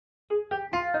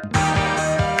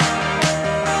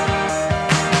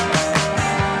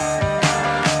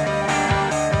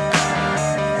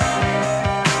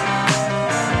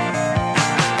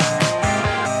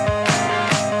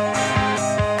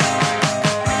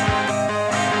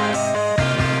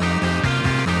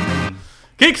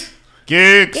Geeks!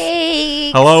 Geeks!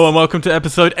 Hello and welcome to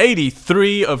episode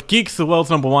 83 of Geeks, the world's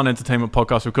 #1 entertainment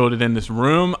podcast recorded in this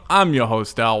room. I'm your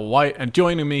host, Al White, and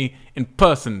joining me in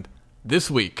person this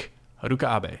week,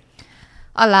 Haruka Abe.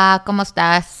 Hola, ¿cómo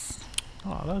estás?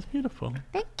 Oh, that was beautiful.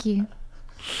 Thank you.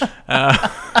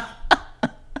 I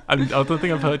don't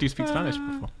think I've heard you speak Spanish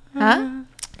before. Huh?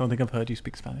 I don't think I've heard you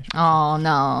speak Spanish before. Oh,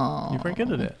 no. You're very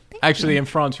good at it. Actually, in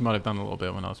France, you might have done a little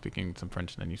bit when I was speaking some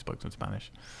French and then you spoke some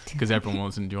Spanish. Because everyone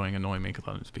was annoying me because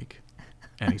I don't speak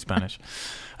any Spanish.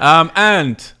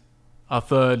 And our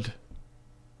third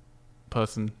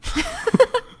person.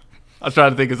 I was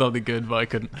trying to think of something good, but I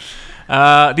couldn't.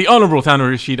 The Honourable Tano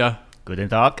Rishida. Guten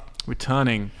Tag.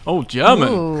 Returning. Oh, German.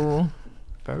 Ooh.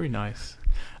 Very nice.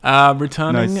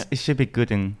 Returning. No, it should be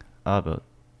Guten Abend.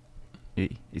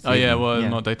 It's Oh, yeah, evening. well,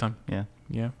 not daytime. Yeah.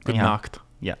 Yeah. Good Yeah. Nacht.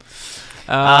 Yeah.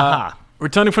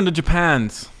 Returning from the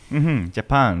Japans.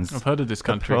 Japan's. I've heard of this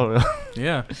country.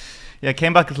 Yeah. Yeah,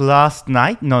 came back last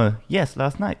night.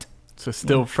 Last night. So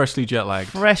still freshly jet lagged.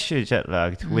 Freshly jet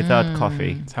lagged without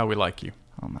coffee. That's how we like you.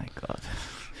 Oh my god.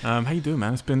 How you doing,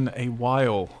 man? It's been a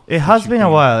while. It has been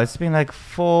a while. It's been like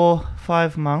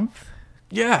 4-5 months,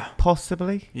 Yeah.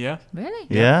 possibly. Yeah. Really?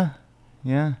 Yeah.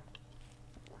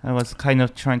 I was kind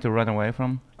of trying to run away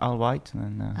from Al White,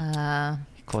 and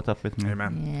he caught up with me. Hey,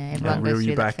 man. Yeah, everyone reel goes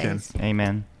you through that back in. phase.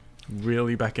 Amen.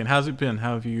 Really back in. How's it been?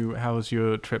 How was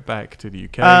your trip back to the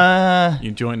UK? You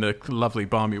enjoying the lovely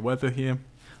balmy weather here?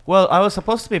 Well, I was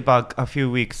supposed to be back a few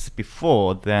weeks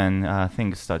before, then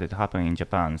things started happening in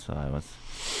Japan, so I was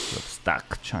sort of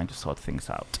stuck trying to sort things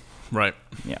out. Right.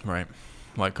 Yeah. Right.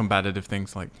 Like combative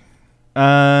things like Career,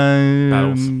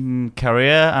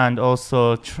 and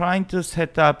also trying to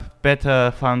set up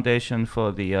better foundation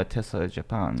for the Tesla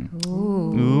Japan.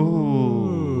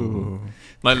 Ooh.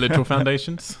 Like literal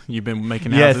foundations? You've been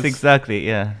making Yes, houses? exactly,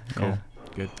 yeah. Cool. Yeah.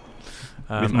 Good.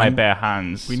 With my and bare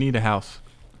hands. We need a house.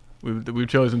 We've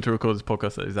chosen to record this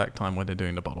podcast at the exact time when they're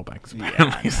doing the bottle banks.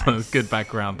 Yeah, So it's good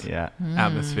background Yeah.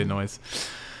 atmosphere noise.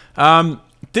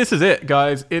 This is it,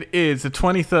 guys. It is the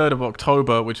 23rd of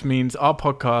October, which means our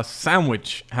podcast,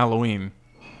 Sandwich Halloween.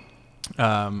 Is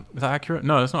that accurate?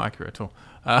 No, that's not accurate at all.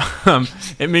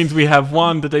 It means we have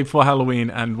one the day before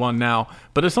Halloween and one now.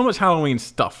 But there's so much Halloween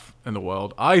stuff in the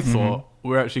world. I thought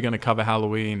we're actually going to cover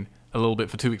Halloween a little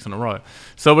bit for 2 weeks in a row.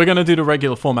 So we're going to do the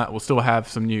regular format. We'll still have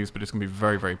some news, but it's going to be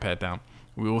very, very pared down.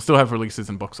 We will still have releases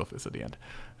and box office at the end.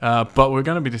 But we're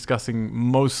going to be discussing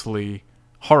mostly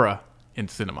horror in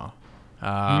cinema.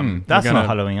 That's not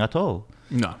Halloween at all.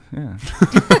 No. Yeah.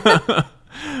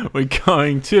 We're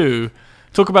going to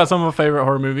talk about some of our favorite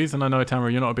horror movies. And I know,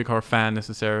 Tamara, you're not a big horror fan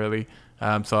necessarily.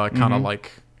 So I kind of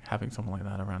like having something like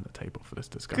that around the table for this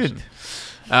discussion. Good.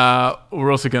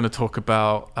 We're also going to talk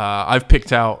about... I've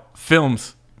picked out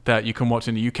films that you can watch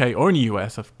in the UK or in the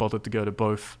US. I've bothered to go to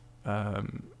both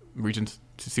regions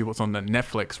to see what's on the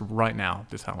Netflix right now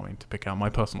this Halloween to pick out my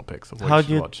personal picks of what How you do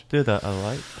should you watch. do that, Al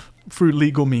White? Through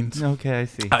legal means. Okay, I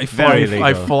see. I Very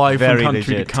fly from Very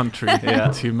country legit. to country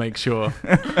Yeah. to make sure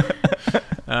that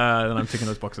I'm ticking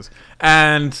those boxes.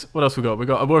 And what else we got? We're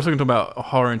also going to talk about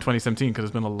horror in 2017 because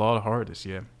there's been a lot of horror this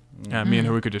year. Me and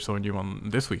Haruka just saw a new one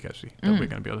this week, actually, that we're going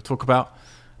to be able to talk about.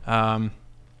 And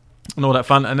all that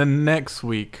fun. And then next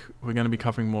week, we're going to be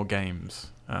covering more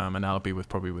games. And that'll be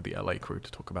probably with the LA crew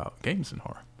to talk about games and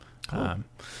horror. Cool.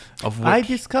 Of which, I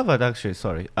discovered, actually,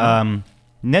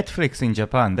 Netflix in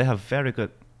Japan, they have very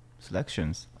good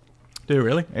selections. do you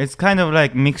really? It's kind of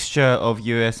like mixture of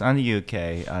US and UK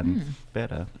and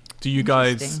better. Do you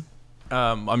guys...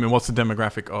 Interesting. what's the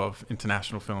demographic of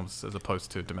international films as opposed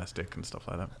to domestic and stuff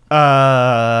like that?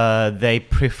 They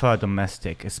prefer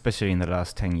domestic, especially in the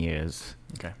last 10 years.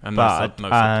 Okay, and But, no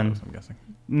subtitles, I'm guessing.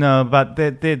 No, but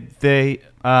they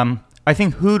I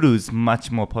think Hulu's much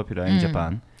more popular in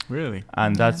Japan. Really?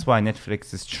 And that's why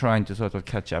Netflix is trying to sort of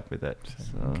catch up with it. So,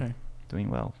 Okay, doing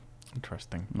well.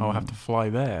 interesting. I'll have to fly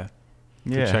there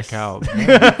to Yes. check out the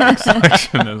Netflix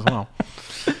section as well.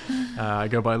 I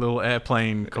go by a little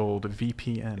airplane called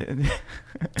VPN.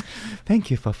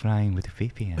 Thank you for flying with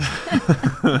VPN.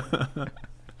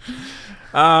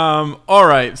 All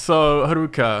right, so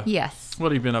Haruka, Yes.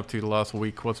 what have you been up to the last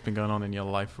week? What's been going on in your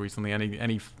life recently?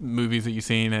 Any movies that you've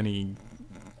seen?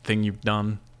 Anything you've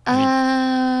done?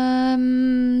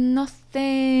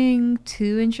 Nothing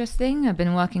too interesting. I've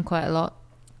been working quite a lot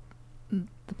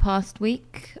the past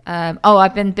week.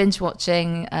 I've been binge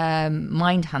watching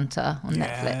Mindhunter on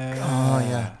Netflix. Oh,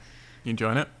 yeah. You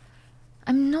enjoying it?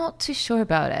 I'm not too sure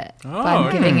about it, Oh, but I'm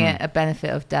okay. giving it a benefit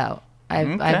of doubt. I've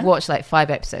Okay. watched like 5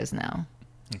 episodes now.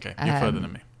 Okay, you're further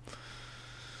than me.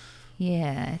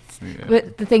 Yeah, Yeah.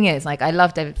 but the thing is, like, I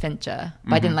love David Fincher,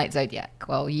 but I Mm-hmm. didn't like Zodiac.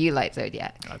 Well, you like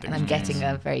Zodiac, I think and I'm so. getting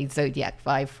a very Zodiac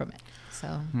vibe from it.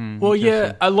 So, Well,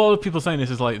 yeah, a lot of people saying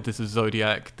this is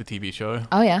Zodiac, the TV show.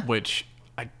 oh yeah, Which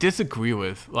I disagree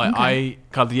with. Like,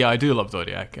 Okay. I do love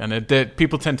Zodiac, and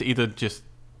people tend to either just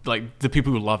like the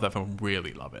people who love that film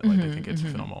really love it. Like, they think it's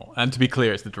phenomenal. And to be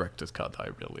clear, it's the director's cut that I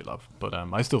really love, but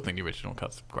I still think the original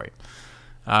cut's great.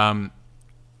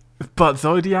 But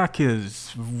Zodiac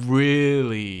is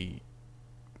really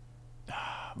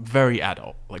very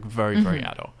adult, like very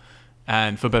adult,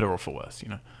 and for better or for worse,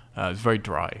 it's very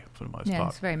dry for the most yeah, part.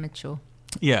 it's very mature.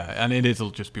 Yeah, and it is all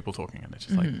just people talking, and it's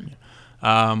just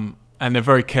and they're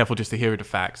very careful just to hear the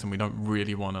facts, and we don't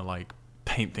really want to like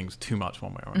paint things too much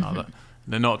one way or another.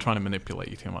 They're not trying to manipulate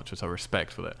you too much, so I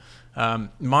respect for that.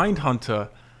 Mindhunter,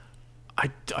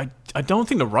 I don't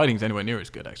think the writing's anywhere near as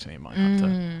good actually in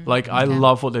Mindhunter. Like I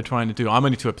love what they're trying to do. I'm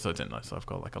only 2 episodes in though, so I've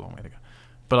got like a long way to go.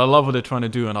 But I love what they're trying to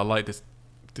do, and I like this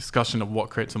discussion of what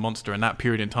creates a monster in that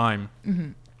period in time.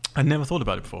 I never thought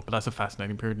about it before, but that's a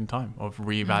fascinating period in time of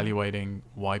reevaluating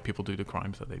why people do the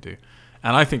crimes that they do.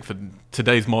 And I think for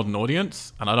today's modern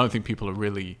audience, and I don't think people are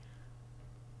really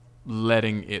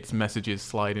letting its messages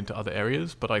slide into other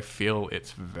areas, but I feel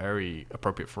it's very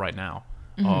appropriate for right now.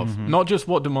 Of not just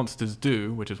what do monsters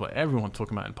do, which is what everyone's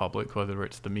talking about in public, whether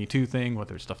it's the Me Too thing,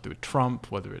 whether it's stuff to do with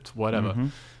Trump, whether it's whatever,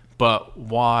 but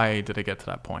why did it get to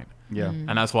that point? Yeah. And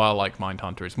that's why I like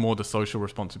Mindhunter. It's more the social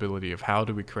responsibility of how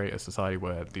do we create a society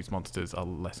where these monsters are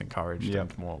less encouraged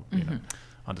and more,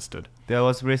 understood. There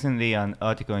was recently an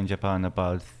article in Japan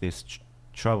about this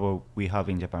trouble we have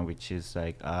in Japan, which is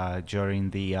like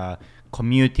during the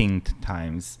commuting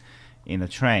times in a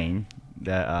train,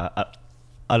 there are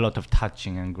a lot of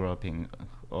touching and groping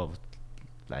of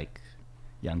like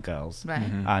young girls. Right.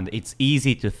 And it's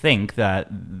easy to think that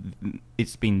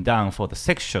it's been done for the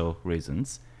sexual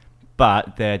reasons,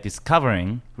 but they're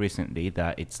discovering recently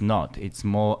that it's not. It's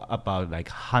more about like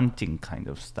hunting kind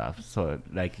of stuff. So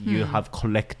like you have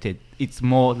collected, it's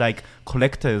more like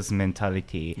collector's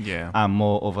mentality and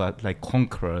more of a like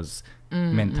conqueror's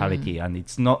mentality, and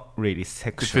it's not really The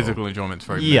sexual. physical enjoyment's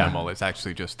very minimal. It's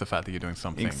actually just the fact that you're doing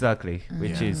something. Exactly,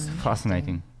 which is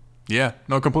fascinating. Yeah,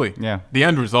 no, completely. Yeah. The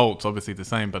end result's obviously the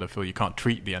same, but I feel you can't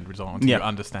treat the end result until Yeah. you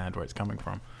understand where it's coming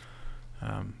from.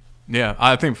 Yeah,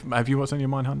 I think. Have you watched any of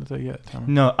Mindhunter yet,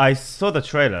 Cameron? No, I saw the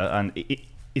trailer and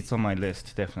it's on my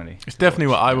list, definitely. It's definitely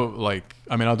what I would like.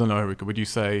 I mean, I don't know, Erika. Would you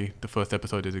say the first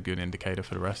episode is a good indicator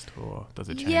for the rest, or does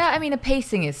it change? Yeah, I mean, the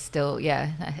pacing is still,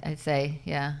 I'd say,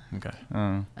 yeah. Okay.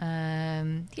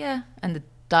 Yeah, and the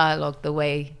dialogue, the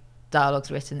way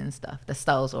dialogue's written and stuff, the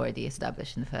style's already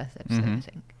established in the first episode, I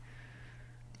think.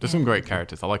 There's some great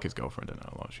characters. I like his girlfriend in it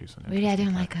a lot. She's an Really, I interesting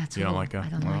don't like character. her at all. You don't like her? I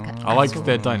don't like her I like at all.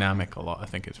 their dynamic a lot. I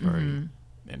think it's very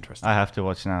interesting. I have to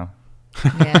watch now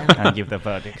Yeah. and give the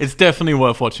verdict. It's definitely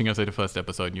worth watching. I say the first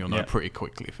episode, and you'll know Yeah. pretty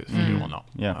quickly if it's for you or not.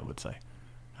 Yeah. I would say.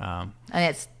 And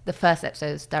it's the first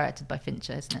episode is directed by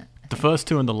Fincher, isn't it? The first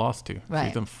two and the last two. Right.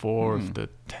 Season 4 of the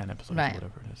 10 episodes Right. or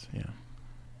whatever it is.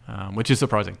 Yeah. Which is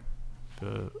surprising.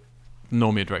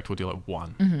 Normally a director will do like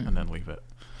one and then leave it.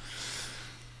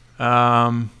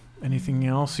 Anything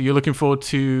else? So you're looking forward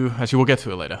to... Actually, we'll get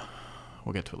to it later.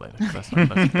 That's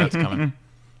coming.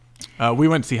 We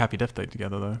went to see Happy Death Day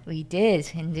together, though. We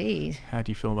did, indeed. How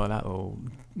do you feel about that little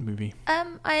movie?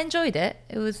 I enjoyed it.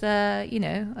 It was,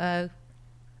 a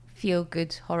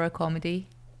feel-good horror comedy,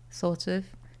 sort of.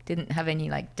 Didn't have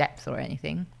any, like, depth or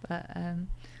anything, but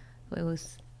it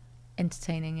was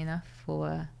entertaining enough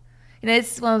for...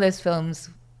 it's one of those films,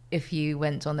 if you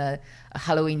went on a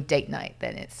Halloween date night,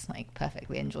 then it's, like,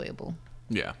 perfectly enjoyable.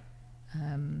 Yeah.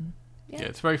 Yeah,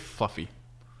 It's very fluffy.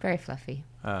 very fluffy.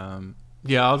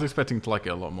 Yeah, I was expecting to like it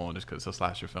a lot more just because it's a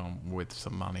slasher film with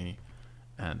some money,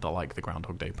 and I like the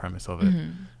Groundhog Day premise of it.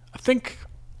 I think,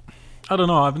 I don't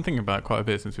know, I've been thinking about it quite a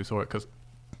bit since we saw it because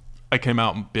I came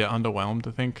out a bit underwhelmed,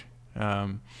 I think.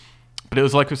 But it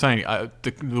was like we're saying,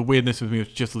 the weirdness with me was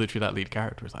just literally that lead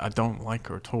character. It's like, I don't like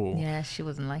her at all. Yeah, she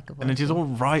wasn't likable. And then she's all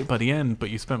right by the end, but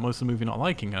you spent most of the movie not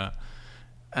liking her.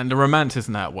 And the romance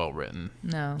isn't that well written.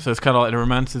 No. So it's kind of like the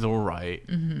romance is all right.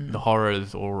 The horror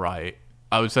is all right.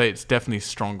 I would say it's definitely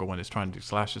stronger when it's trying to do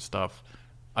slasher stuff.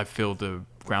 I feel the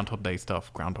Groundhog Day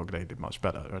stuff, Groundhog Day did much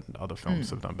better, and other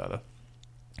films have done better.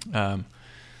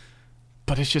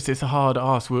 But it's a hard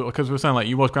ask because we're saying like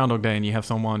you watch Groundhog Day and you have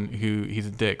someone who he's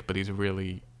a dick, but he's a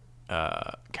really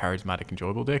charismatic,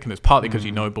 enjoyable dick, and it's partly because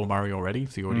you know Bill Murray already,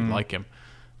 so you already like him.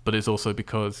 But it's also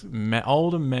because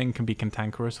older men can be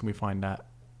cantankerous, and we find that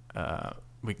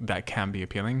that can be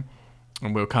appealing.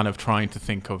 And we're kind of trying to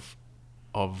think of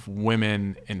of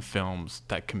women in films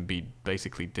that can be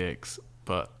basically dicks,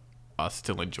 but are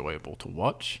still enjoyable to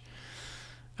watch.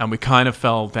 And we kind of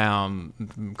fell down,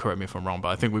 correct me if I'm wrong, but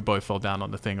I think we both fell down on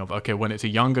the thing of, okay, when it's a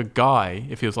younger guy,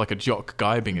 if he was like a jock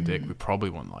guy being a dick, we probably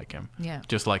wouldn't like him. Yeah.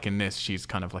 Just like in this, she's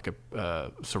kind of like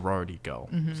a sorority girl,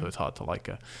 so it's hard to like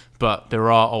her. But there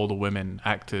are older women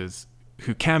actors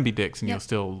who can be dicks and you'll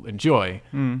still enjoy,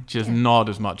 just not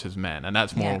as much as men. And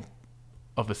that's more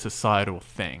of a societal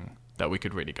thing that we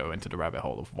could really go into the rabbit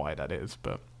hole of why that is.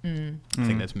 But I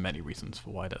think there's many reasons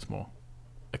for why that's more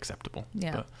acceptable.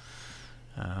 Yeah.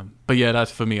 But yeah, that's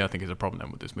for me, I think is a problem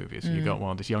then with this movie. So you got,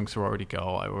 well, this young sorority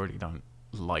girl, I already don't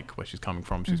like where she's coming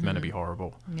from. She's meant to be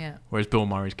horrible. Yeah. Whereas Bill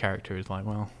Murray's character is like,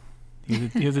 well,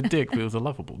 he was a dick, but he was a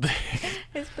lovable dick.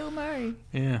 It's Bill Murray.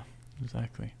 Yeah,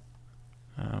 exactly.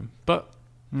 But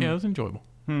yeah, it was enjoyable.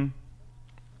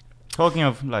 Talking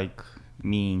of like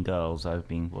mean girls, I've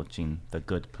been watching The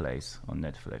Good Place on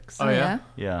Netflix. Oh, yeah?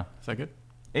 Yeah. Is that good?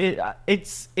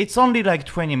 It's only like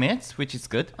 20 minutes, which is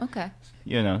good. Okay.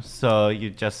 You know, so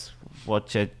you just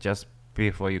watch it just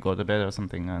before you go to bed or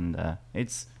something, and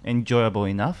it's enjoyable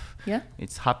enough. Yeah.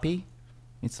 It's happy.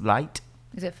 It's light.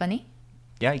 Is it funny?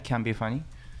 Yeah, it can be funny.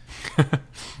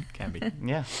 Can be.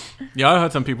 Yeah. Yeah, I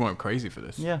heard some people went crazy for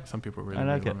this. Yeah. Some people really, I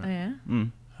like really it.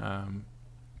 Oh, love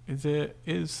yeah.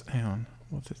 Hang on,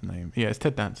 what's his name? Yeah, it's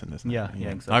Ted Danson, isn't it? Yeah,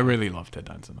 exactly. I really love Ted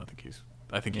Danson. I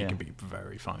think he Yeah. can be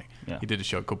very funny. Yeah. He did a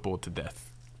show called Bored to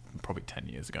Death probably 10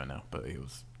 years ago now, but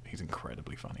he's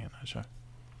incredibly funny in that show.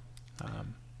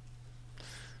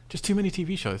 Just too many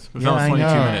TV shows. If that was I 22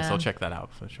 know. minutes, Yeah. I'll check that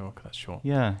out for sure, 'cause that's short.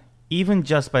 Yeah. Even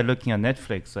just by looking at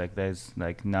Netflix, like there's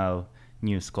like now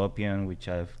new Scorpion, which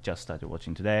I've just started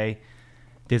watching today.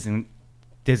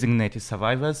 Designated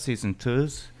Survivors season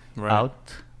 2's Right.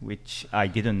 out, which I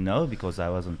didn't know because I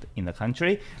wasn't in the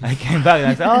country. I came back and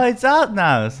I said, "Oh, it's out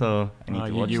now!" So I need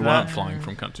to watch you that. weren't flying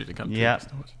from country to country. Yeah. just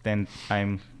to watch. Then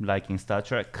I'm liking Star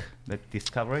Trek, the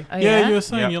Discovery. Oh, Yeah, yeah? you were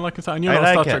saying Yeah. you're like and you're I not a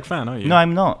like Star it. Trek fan, are you? No,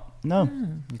 I'm not. No,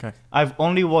 Okay. I've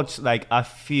only watched like a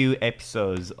few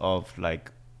episodes of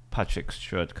like Patrick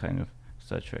Stewart kind of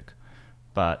Star Trek,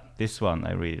 but this one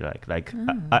I really like. Like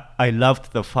I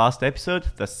loved the first episode.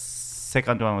 The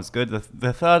second one was good.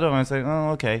 The third one I was like, oh,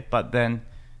 okay, but then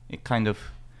it kind of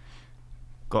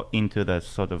got into the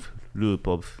sort of loop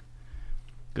of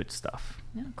good stuff.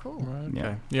 Yeah, cool. Right, okay.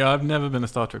 Yeah. Yeah, I've never been a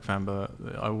Star Trek fan, but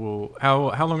I will.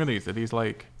 How long are these? Are these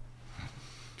like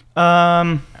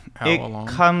It long?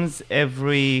 comes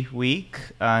every week,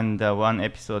 and one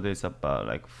episode is about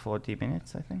like 40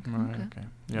 minutes, I think. Right, Okay. okay.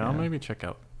 Yeah, I'll Yeah. maybe check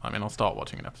out. I mean, I'll start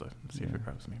watching an episode and see if Yeah. it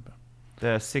grabs me. But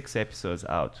There are 6 episodes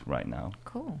out right now.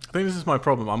 Cool. I think this is my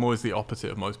problem. I'm always the opposite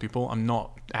of most people. I'm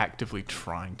not actively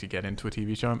trying to get into a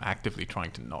TV show. I'm actively trying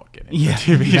to not get into Yeah, a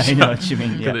TV yeah, show. I know what you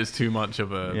mean. Because Yeah. it's too much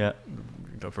of a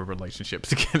relationship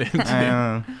to get into. I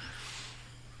know.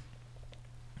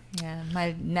 Yeah,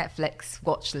 my Netflix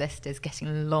watch list is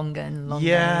getting longer and longer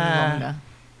Yeah. and longer.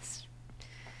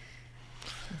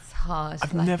 It's hard.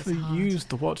 I've Life never is hard. used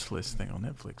the watch list thing on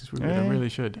Netflix. It's really, I Really? really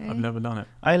should. I've Really? never done it.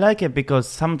 I like it because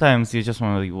sometimes you just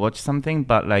want to watch something,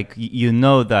 but like you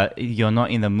know that you're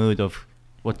not in the mood of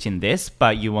watching this,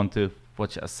 but you want to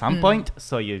watch at some point,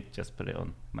 so you just put it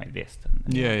on my list.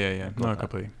 And Yeah. got No, that.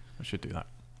 completely. I should do that.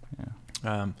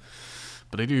 Yeah.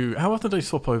 But they do. How often do they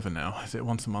swap over now? Is it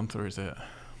once a month or is it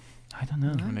I don't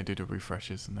know. when they do the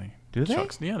refreshes and they Do they?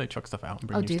 chuck, they chuck stuff out and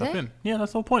bring Oh, new do stuff they? in? Yeah,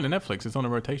 that's the whole point of Netflix. It's on a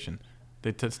rotation.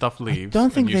 Stuff I leaves. don't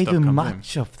and think new they stuff do comes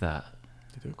much of that. in.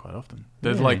 They do it quite often.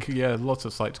 There's Really? lots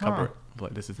of sites cover Huh. it.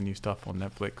 Like this is the new stuff on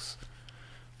Netflix.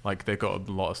 Like they've got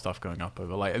a lot of stuff going up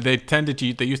over. Like they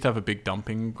used to have a big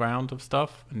dumping ground of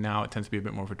stuff. And now it tends to be a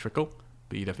bit more of a trickle.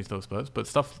 But you definitely still have spurts. But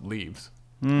stuff leaves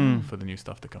for the new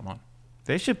stuff to come on.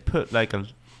 They should put like a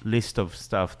list of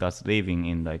stuff that's leaving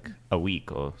in like a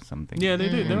week or something. Yeah, they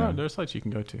do. Mm. There are sites you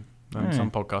can go to. Yeah.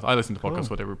 Some podcasts. I listen to podcasts Cool.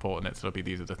 where they report on it. So it'll be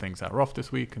these are the things that are off this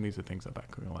week, and these are things that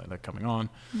they're coming on.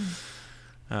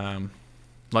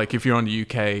 Like if you're on the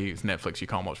UK, it's Netflix. You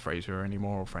can't watch Frasier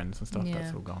anymore or Friends and stuff. That's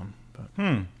Yeah. all gone.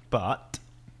 But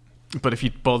But if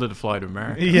you bother to fly to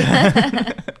America,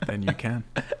 yeah. then you can.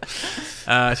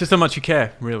 It's just how much you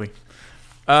care, really.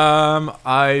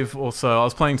 I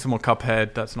was playing some more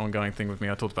Cuphead. That's an ongoing thing with me.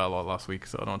 I talked about it a lot last week,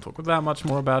 so I don't want to talk that much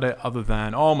more about it. Other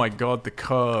than, oh my god, the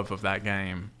curve of that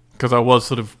game. Because I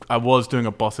was doing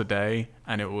a boss a day,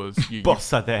 and it was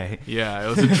Boss a day. Yeah, it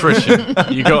was attrition.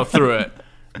 You got through it.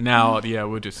 Now, yeah,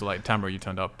 we're just like Tamara. You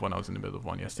turned up when I was in the middle of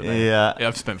one yesterday. Yeah.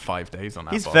 I've spent 5 days on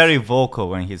that. He's boss. very vocal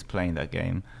when he's playing that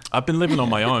game. I've been living on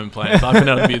my own playing, so I've been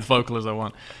able to be as vocal as I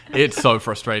want. It's so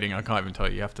frustrating. I can't even tell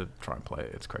you. You have to try and play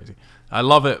it. It's crazy. I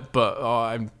love it, but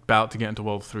I'm about to get into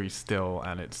World 3 still,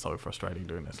 and it's so frustrating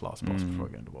doing this last boss before I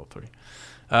get into World 3.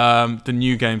 The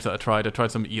new games that I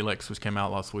tried some Elex, which came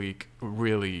out last week.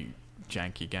 Really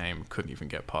janky game. Couldn't even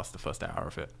get past the first hour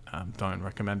of it. Don't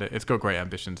recommend it. It's got great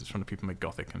ambitions. It's from the people who make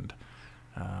Gothic and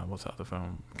what's that other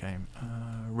film game?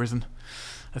 Risen,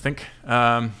 I think.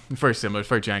 It's very similar. It's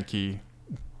very janky.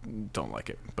 Don't like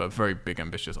it, but very big,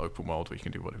 ambitious open world where you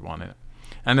can do what you want in it.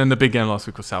 And then the big game last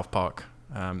week was South Park,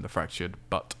 The Fractured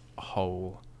But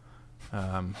Whole,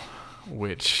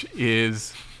 which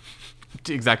is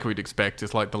exactly what you'd expect.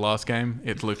 It's like the last game.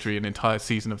 It's literally an entire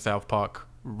season of South Park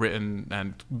written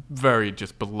and very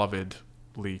just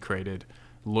belovedly created.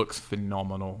 Looks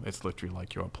phenomenal. It's literally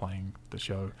like you're playing the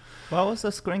show. What was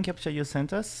the screen capture you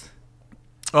sent us?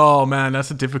 Oh man,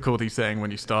 that's a difficulty setting when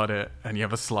you start it and you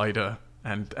have a slider,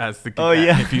 and as the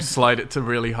if you slide it to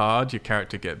really hard, your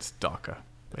character gets darker.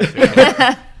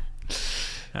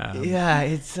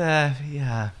 It's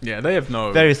yeah, they have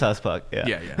no very South Park.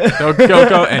 Yeah. They'll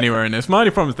go anywhere in this. My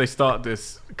only problem is they start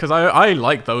this because I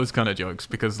like those kind of jokes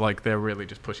because like they're really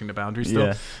just pushing the boundaries still.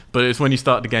 Yeah. But it's when you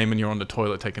start the game and you're on the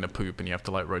toilet taking a poop and you have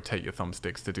to like rotate your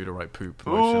thumbsticks to do the right poop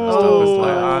motion and stuff. It's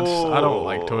like I don't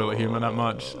like toilet humor that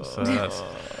much, so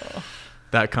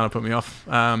that kind of put me off.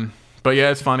 But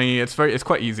yeah, it's funny. It's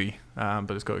quite easy,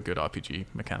 but it's got good RPG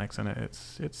mechanics in it.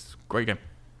 It's a great game.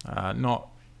 Not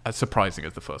as surprising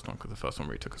as the first one, because the first one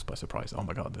really took us by surprise. Oh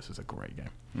my god, this is a great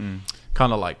game.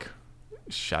 Kind of like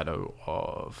Shadow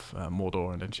of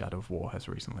Mordor and then Shadow of War has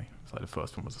recently. It's like the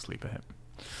first one was a sleeper hit.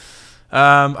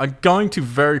 I'm going to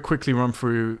very quickly run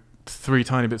through 3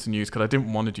 tiny bits of news because I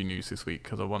didn't want to do news this week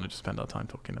because I wanted to spend our time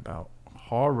talking about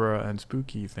horror and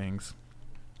spooky things.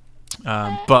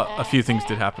 But a few things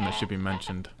did happen that should be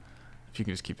mentioned. If you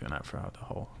can just keep doing that throughout the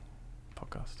whole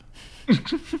podcast.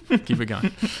 Keep it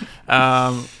going.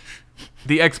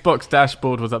 The Xbox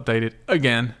dashboard was updated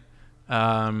again.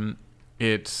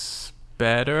 It's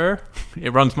better.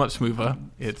 It runs much smoother.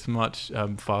 It's much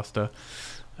faster.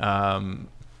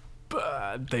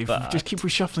 But they just keep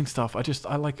reshuffling stuff. I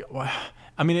like.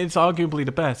 I mean, it's arguably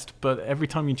the best, but every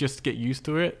time you just get used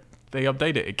to it, they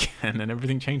update it again, and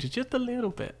everything changes just a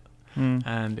little bit.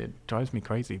 And it drives me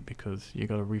crazy because you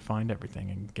got to refine everything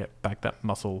and get back that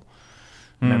muscle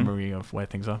memory of where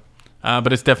things are.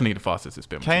 But it's definitely the fastest it's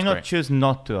been. Can you not choose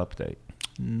not to update?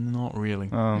 Not really.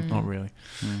 Not really.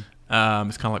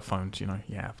 It's kind of like phones, you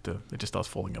have to. It just starts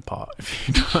falling apart if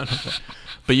you don't update.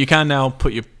 But you can now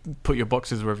put your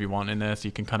boxes wherever you want in there, so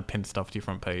you can kind of pin stuff to your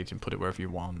front page and put it wherever you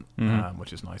want,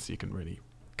 which is nice. So you can really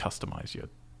customize your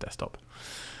desktop.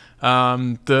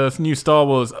 The new Star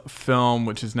Wars film,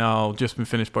 which has now just been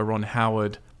finished by Ron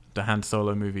Howard, the Han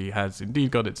Solo movie, has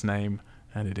indeed got its name,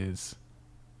 and it is...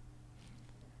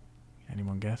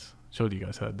 Anyone guess? Surely you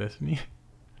guys heard this, didn't you?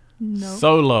 No.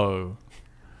 Solo.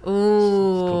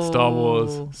 Ooh. It's called Star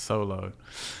Wars Solo.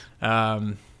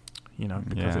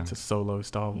 Because it's a solo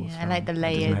Star Wars film. I like the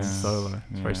layers. Solo.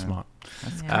 It's very smart.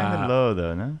 That's kind of low,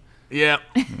 though, no? Yeah.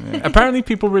 Apparently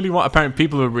people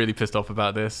are really pissed off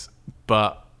about this,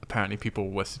 but apparently people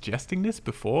were suggesting this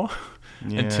before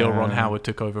until Ron Howard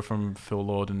took over from Phil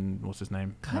Lord and what's his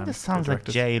name? Kind of sounds like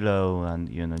J-Lo and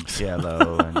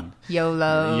Jello and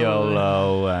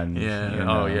YOLO and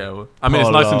Well, I mean, it's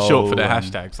nice and short for their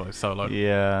hashtags like solo.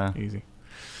 Yeah, easy.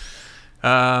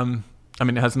 I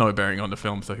mean, it has no bearing on the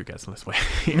film, so who cares? Let's wait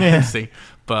and see.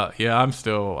 But yeah,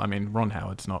 Ron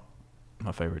Howard's not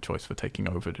my favorite choice for taking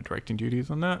over the directing duties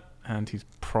on that, and he's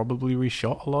probably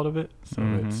reshot a lot of it, so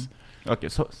it's... Okay,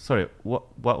 so sorry,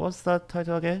 what was that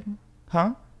title again?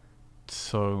 Huh?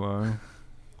 Solo.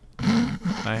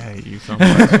 I hate you so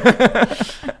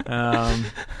much.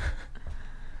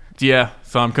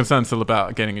 So I'm concerned still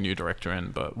about getting a new director in,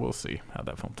 but we'll see how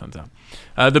that film turns out.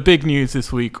 The big news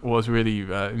this week was really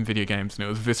in video games, and it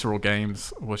was Visceral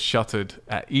Games was shuttered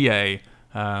at EA.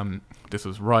 This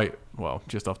was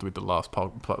just after we did the last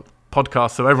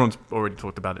podcast, so everyone's already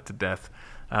talked about it to death.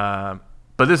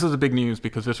 But this was a big news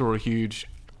because Visceral are a huge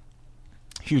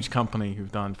company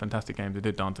who've done fantastic games. They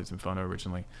did Dante's Inferno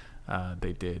originally.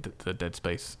 They did the Dead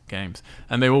Space games.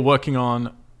 And they were working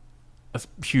on a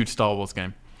huge Star Wars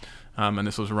game. And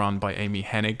this was run by Amy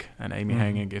Hennig. And Amy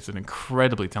Hennig is an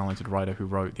incredibly talented writer who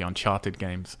wrote the Uncharted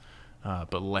games,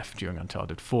 but left during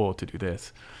Uncharted 4 to do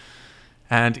this.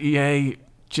 And EA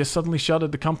just suddenly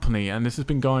shuttered the company. And this has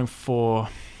been going for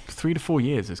 3 to 4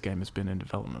 years. This game has been in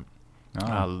development.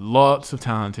 Lots of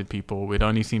talented people. We'd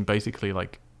only seen basically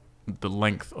like the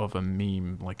length of a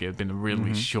meme. Like it had been a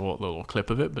really short little clip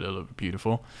of it, but it looked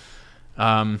beautiful.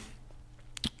 And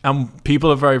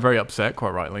people are very, very upset,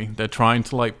 quite rightly. They're trying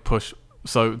to like push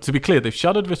So to be clear, they've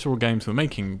shuttered Visceral Games who are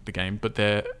making the game, but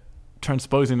they're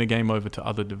transposing the game over to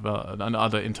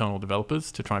other internal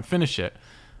developers to try and finish it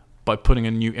by putting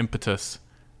a new impetus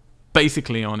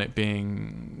basically on it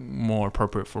being more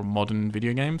appropriate for modern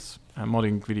video games. And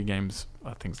modern video games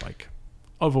are things like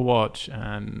Overwatch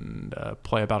and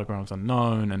Player Battlegrounds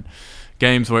Unknown and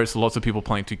games where it's lots of people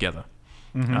playing together.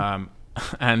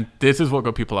 And this is what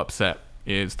got people upset,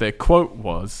 is their quote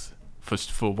was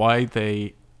for why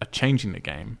they are changing the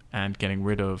game and getting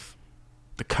rid of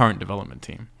the current development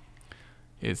team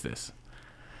is this.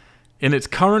 In its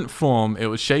current form, it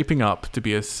was shaping up to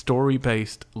be a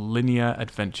story-based linear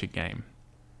adventure game.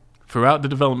 Throughout the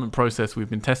development process, we've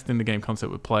been testing the game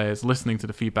concept with players, listening to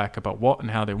the feedback about what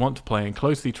and how they want to play, and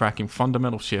closely tracking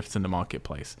fundamental shifts in the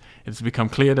marketplace. It's become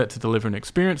clear that to deliver an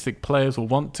experience that players will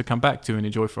want to come back to and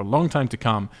enjoy for a long time to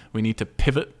come, we need to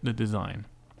pivot the design.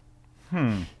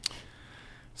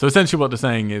 So essentially what they're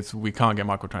saying is we can't get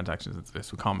microtransactions into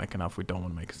this. We can't make enough. We don't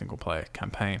want to make a single-player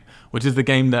campaign, which is the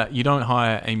game that you don't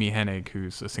hire Amy Hennig,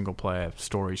 who's a single-player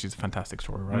story. She's a fantastic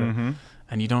story writer.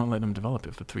 And you don't let them develop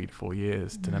it for 3 to 4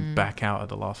 years to then back out at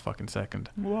the last fucking second.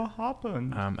 What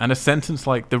happened? And a sentence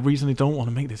like, the reason they don't want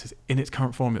to make this is in its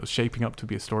current form, it was shaping up to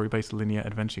be a story-based linear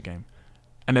adventure game.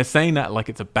 And they're saying that like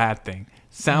it's a bad thing.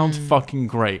 Sounds fucking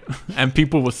great. And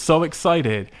people were so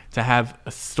excited to have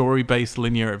a story-based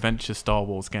linear adventure Star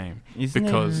Wars game.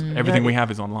 Because everything we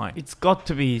have is online. It's got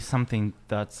to be something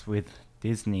that's with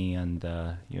Disney and,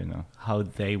 how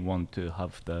they want to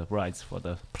have the rights for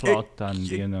the plot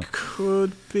It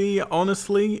could be.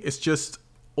 Honestly, it's just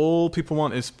all people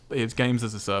want is games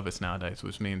as a service nowadays,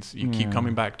 which means you keep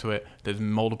coming back to it. There's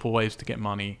multiple ways to get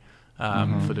money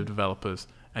for the developers.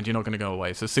 And you're not going to go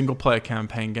away. So single-player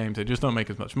campaign games, they just don't make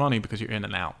as much money because you're in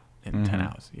and out in 10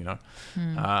 hours,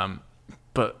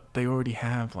 But they already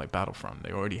have, like, Battlefront.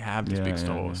 They already have this big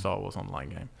Star Wars online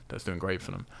game that's doing great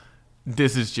for them.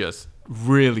 This is just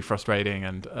really frustrating,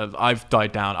 and I've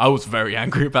died down. I was very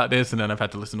angry about this, and then I've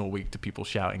had to listen all week to people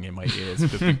shouting in my ears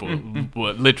because people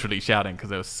were literally shouting because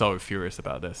they were so furious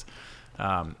about this.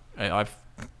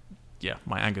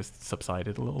 My anger's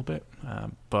subsided a little bit,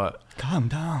 but calm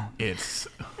down.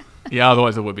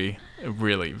 Otherwise it would be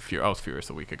really I was furious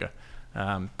a week ago,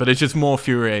 but it's just more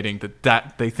infuriating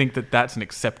that they think that that's an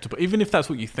acceptable. Even if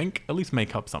that's what you think, at least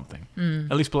make up something.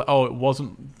 At least be like, it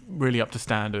wasn't really up to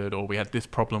standard, or we had this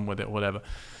problem with it, or whatever.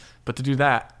 But to do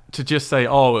that, to just say, it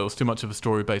was too much of a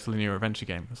story-based linear adventure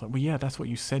game. It's like, well, yeah, that's what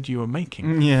you said you were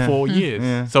making for 4 years.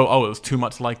 Yeah. So, it was too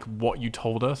much like what you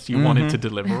told us you wanted to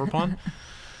deliver upon.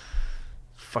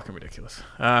 Fucking ridiculous.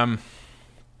 But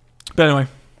anyway,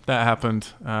 that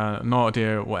happened. No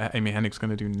idea what Amy Hennig's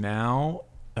going to do now.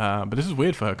 But this is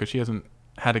weird for her because she hasn't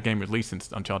had a game released since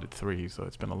Uncharted 3, so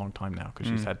it's been a long time now because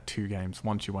she's had 2 games.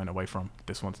 One she went away from.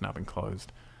 This one's now been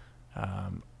closed. So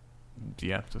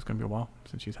it's going to be a while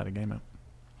since she's had a game out.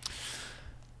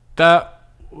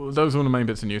 Those are the main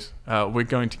bits of news. We're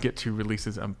going to get to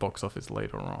releases and box office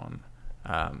later on.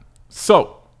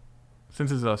 So,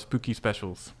 since it's our spooky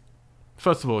specials,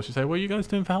 first of all, I should say, what are you guys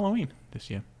doing for Halloween this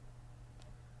year?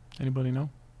 Anybody know?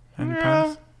 Any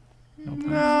plans? No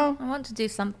plans? I want to do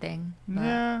something.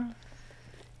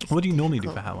 What do you normally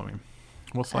do for Halloween?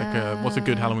 What's what's a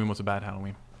good Halloween? What's a bad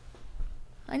Halloween?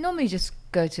 I normally just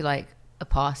go to like a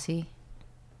party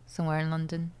somewhere in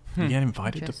London. You get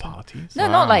invited to parties? No,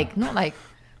 not like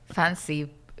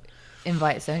fancy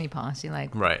invites only party,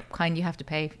 like kind you have to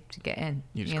pay to get in.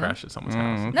 You just crash at someone's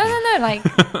house.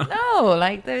 No,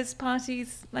 like those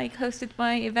parties like hosted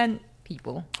by event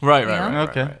people. Right.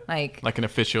 Okay. Like an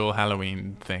official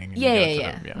Halloween thing.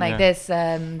 Like there's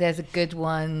a good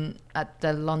one at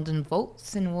the London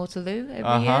Vaults in Waterloo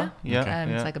every year.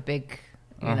 It's like a big,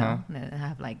 they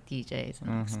have like DJs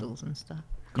and stalls and stuff.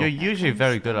 You're usually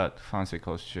very good at fancy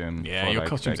costume. Yeah, your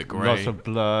costumes are great. Lots of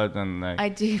blood and I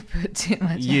do put too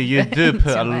much. You do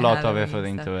put a lot of effort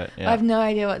into it. Yeah. I have no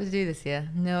idea what to do this year.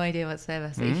 No idea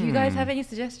whatsoever. So if you guys have any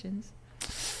suggestions.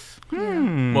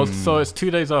 Well, so it's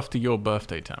 2 days after your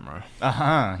birthday, Tamara.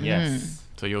 Yes.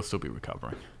 So you'll still be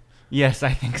recovering. Yes,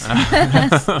 I think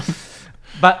so.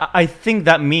 But I think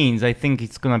that means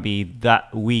it's gonna be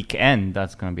that weekend.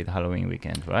 That's gonna be the Halloween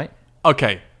weekend, right?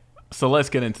 Okay. So let's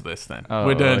get into this then.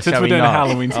 We're doing a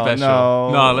Halloween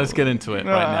special. No, let's get into it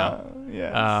right now.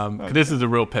 Yes. This is a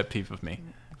real pet peeve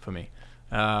for me.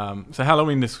 So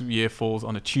Halloween this year falls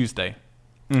on a Tuesday.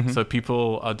 So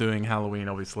people are doing Halloween,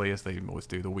 obviously, as they always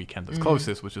do, the weekend that's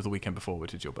closest, which is the weekend before,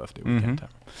 which is your birthday weekend.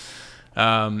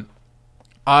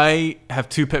 I have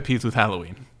 2 pet peeves with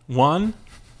Halloween. One,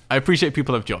 I appreciate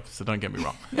people have jobs, so don't get me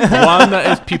wrong. One, that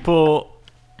is people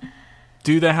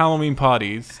do their Halloween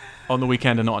parties on the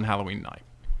weekend and not on Halloween night.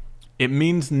 It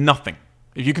means nothing.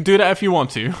 You can do that if you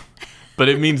want to, but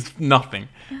it means nothing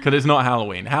because it's not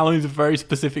Halloween. Halloween's a very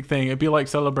specific thing. It'd be like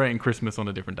celebrating Christmas on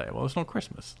a different day. Well, it's not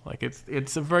Christmas. Like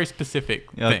it's a very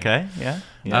specific thing. Okay,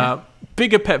 yeah.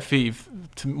 Bigger pet peeve,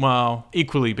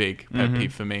 equally big pet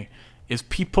peeve for me is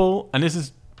people, and this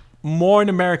is more an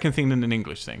American thing than an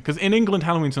English thing. Because in England,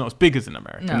 Halloween's not as big as in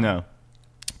America. No.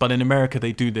 But in America,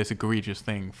 they do this egregious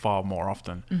thing far more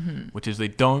often, which is they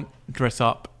don't dress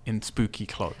up in spooky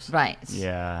clothes. Right.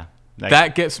 Yeah.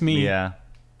 That gets me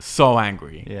so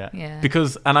angry. Yeah.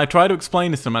 Because, and I try to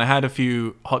explain this to them, and I had a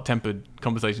few hot-tempered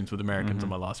conversations with Americans on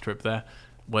my last trip there,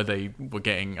 where they were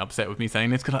getting upset with me saying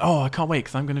this, because I can't wait,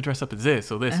 because I'm going to dress up as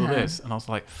this or this or this. And I was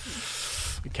like,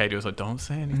 Katie was like, don't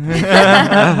say anything.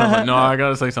 I was like, no, I got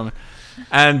to say something.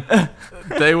 And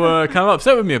they were kind of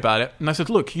upset with me about it. And I said,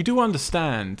 look, you do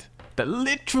understand that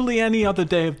literally any other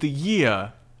day of the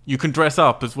year, you can dress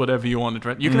up as whatever you want to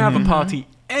dress. You can have a party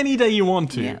any day you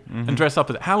want to and dress up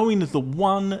as it. Halloween is the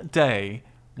one day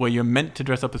where you're meant to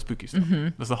dress up as spooky stuff.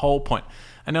 That's the whole point.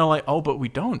 And they're like, oh, but we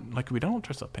don't. Like, we don't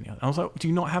dress up any other. And I was like, do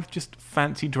you not have just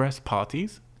fancy dress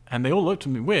parties? And they all looked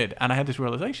at me weird. And I had this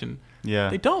realization. Yeah.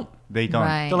 They don't. They don't.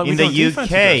 Right. Like, in we don't do the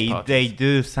fancy dress UK, parties. they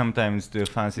do sometimes do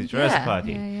fancy dress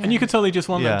party. And you could totally just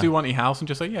want to do one at your house and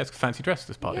just say, yeah, it's a fancy dress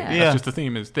this party. Yeah. That's just the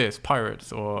theme is this,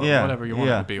 pirates or whatever you want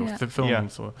it to be, or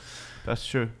films. Or That's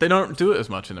true. they don't do it as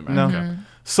much in America. No.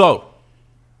 So,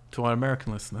 to our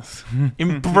American listeners,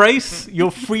 embrace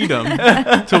your freedom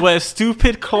to wear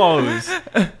stupid clothes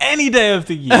any day of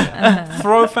the year.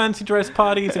 Throw fancy dress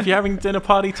parties. If you're having a dinner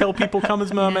party, tell people come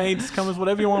as mermaids, come as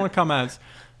whatever you want to come as.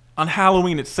 On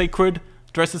Halloween, it's sacred.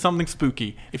 Dress as something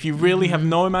spooky. If you really have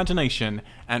no imagination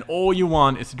and all you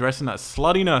want is to dress in that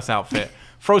slutty nurse outfit,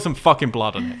 throw some fucking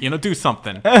blood on it. Do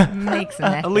something. Makes an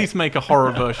effort. At least make a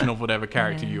horror version of whatever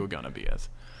character you were going to be as.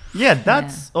 Yeah,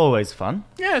 that's always fun.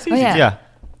 Yeah, it's easy. yeah.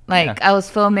 I was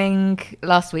filming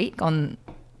last week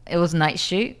it was a night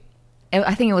shoot.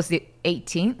 I think it was the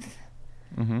 18th.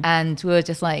 And we were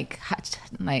just like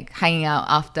hanging out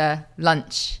after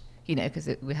lunch, because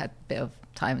we had a bit of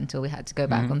time until we had to go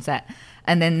back on set.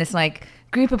 And then this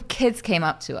group of kids came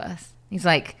up to us. He's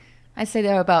like, I'd say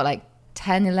they were about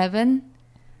 10, 11.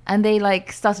 And they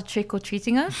started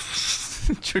trick-or-treating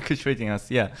us. Trick-or-treating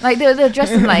us, yeah. They're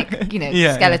dressed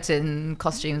in skeleton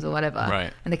costumes or whatever.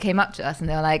 Right. And they came up to us and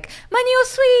they were like, manual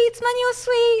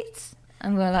sweets.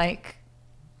 And we're like,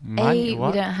 A,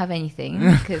 we don't have anything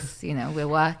because, we're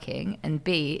working. And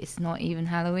B, it's not even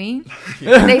Halloween.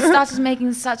 And they started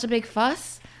making such a big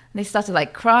fuss. They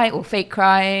started crying or fake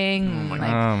crying. Oh my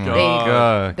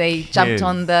God. They jumped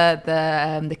on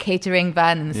the catering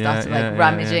van and started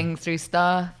rummaging through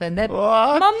stuff. And their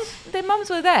mums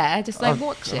were there just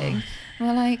watching. God. And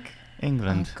we're like,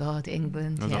 England. Oh God,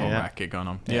 England. There's a whole racket going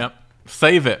on. Yeah.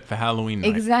 Save it for Halloween night.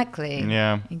 Exactly.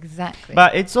 Yeah. Exactly.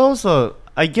 But it's also,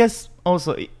 I guess,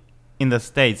 also in the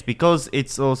States, because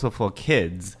it's also for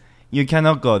kids, you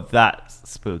cannot go that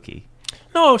spooky.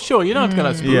 No, sure, you don't have to go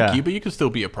that spooky, but you can still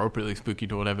be appropriately spooky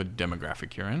to whatever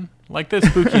demographic you're in. There's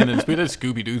spooky and then there's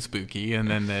Scooby-Doo spooky, and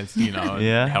then there's,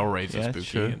 Hellraiser spooky.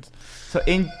 True. So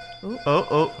in...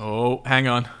 Oh, hang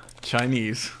on.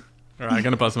 Chinese. All right, I'm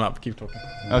going to buzz them up. Keep talking.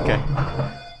 Okay.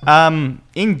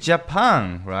 In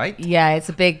Japan, right? Yeah, it's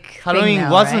a big Halloween thing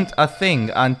now, wasn't right? a thing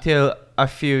until a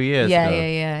few years ago.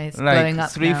 Yeah. It's blowing up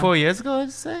 3-4 years ago,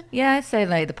 I'd say? Yeah, I'd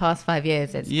say the past 5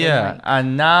 years. It's been, been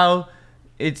and now...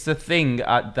 It's a thing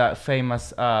at that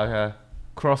famous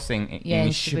crossing in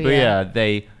Shibuya.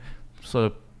 They sort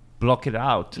of block it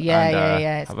out and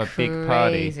it's have a crazy. big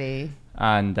party.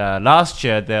 And last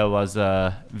year there was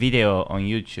a video on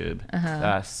YouTube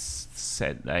that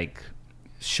said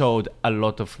showed a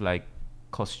lot of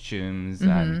costumes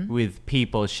and with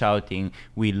people shouting,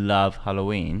 "We love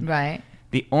Halloween." Right.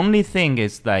 The only thing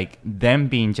is them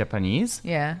being Japanese.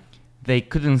 Yeah. They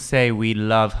couldn't say we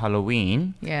love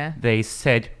Halloween. Yeah. They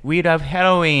said we love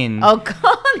Halloween. Oh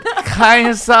God. Kind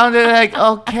of sounded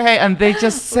okay, and they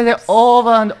just said it over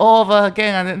and over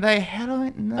again, and then they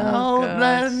Halloween. No.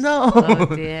 Oh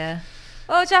dear.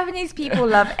 Well, Japanese people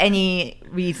love any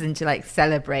reason to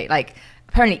celebrate.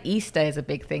 Apparently Easter is a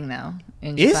big thing now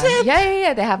in Japan. Is it?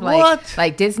 Yeah. They have What?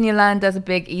 Disneyland does a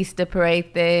big Easter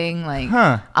parade thing.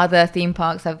 Other theme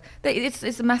parks have.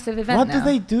 It's a massive event. What now. do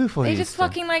they do for They Easter? just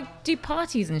fucking do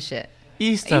parties and shit.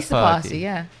 Easter party.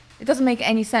 Yeah. It doesn't make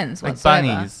any sense whatsoever.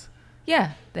 Bunnies.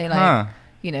 Yeah, they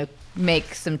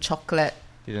make some chocolate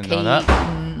Didn't cake know that.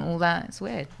 and all that. It's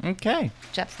weird. Okay.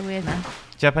 Japs are weird, man.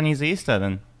 Japanese Easter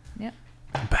then. Yep.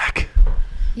 I'm back.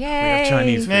 Yay! We have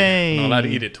Chinese food. Yay. I'm not allowed to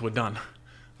eat it till we're done.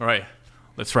 All right,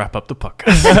 let's wrap up the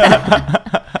podcast.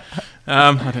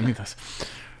 I don't need this.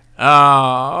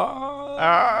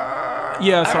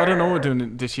 Yeah, so I don't know what we're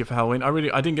doing this year for Halloween.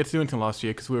 I didn't get to do anything last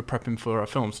year because we were prepping for our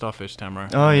film Starfish, Tamara.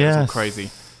 Oh, It was yes. all crazy.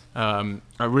 I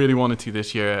really wanted to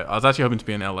this year. I was actually hoping to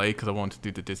be in LA because I wanted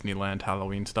to do the Disneyland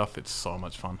Halloween stuff. It's so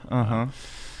much fun.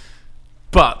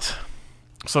 But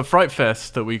so Fright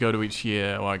Fest that we go to each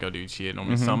year, or I go to each year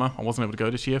normally summer. I wasn't able to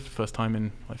go this year for the first time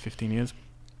in like 15 years.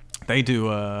 They do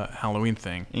a Halloween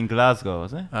thing. In Glasgow,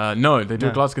 is it? No, they do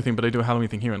No. a Glasgow thing, but they do a Halloween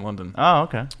thing here in London. Oh,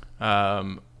 okay.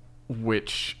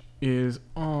 Which is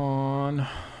on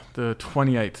the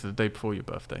 28th, the day before your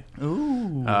birthday.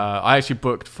 Ooh. I actually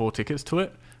booked 4 tickets to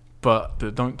it, but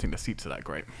I don't think the seats are that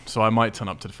great. So I might turn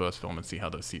up to the first film and see how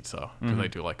those seats are, because they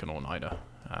do like an all-nighter.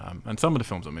 And some of the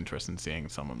films I'm interested in seeing,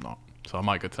 some I'm not. So I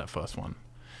might go to that first one.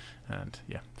 And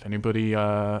yeah, if anybody...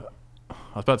 I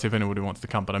was about to say if anybody wants to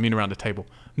come, but I mean around the table,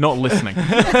 not listening.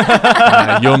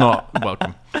 You're not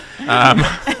welcome.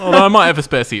 Although I might have a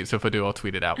spare seat, so if I do, I'll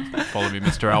tweet it out. Follow me,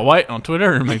 Mr. Al White, on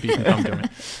Twitter, and maybe you can come to me.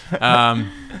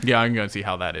 Yeah, I can go and see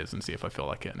how that is and see if I feel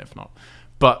like it, and if not.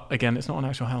 But again, it's not an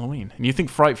actual Halloween. And you think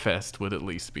Fright Fest would at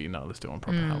least be, no, let's do it on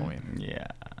proper Halloween. Yeah.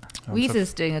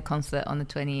 Weezer's doing a concert on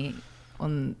the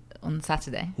on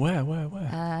Saturday. Where?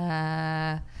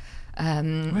 Where?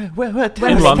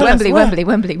 Wembley.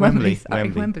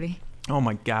 Wembley. Oh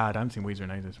my God, I haven't seen Weezer in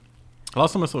ages.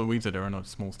 Last time I saw Weezer, they were on a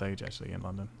small stage actually in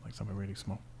London, like somewhere really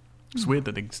small. It's weird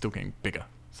that they're still getting bigger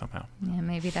somehow. Yeah,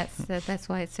 maybe that's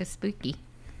why it's so spooky.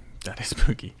 That is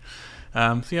spooky.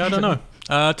 So yeah, I don't know.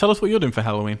 Tell us what you're doing for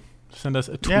Halloween. Send us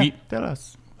a tweet. Yeah, tell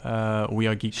us. We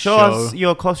Are Geek Show us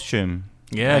your costume.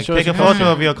 Yeah, Like, show take us a your photo costume.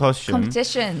 of your costume.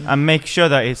 Competition. And make sure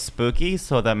that it's spooky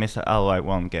so that Mr. Alright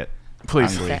won't get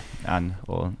Please. angry Okay.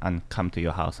 and come to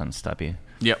your house and stab you.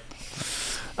 Yep.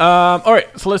 All right,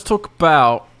 so let's talk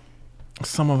about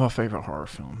some of our favorite horror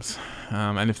films,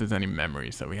 and if there's any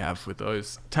memories that we have with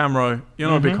those. Tamro, you're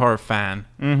not a big horror fan,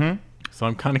 so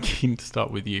I'm kind of keen to start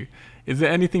with you. Is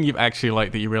there anything you've actually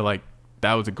liked that you really like?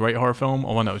 That was a great horror film,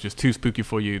 or one that was just too spooky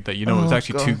for you that you know it was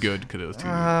actually too good because it was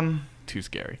too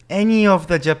scary? Any of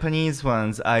the Japanese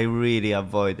ones I really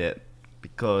avoided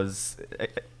because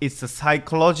it's a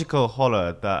psychological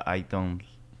horror that I don't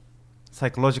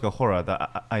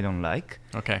like.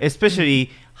 Okay. Especially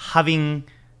having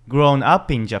grown up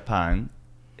in Japan,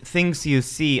 things you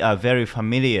see are very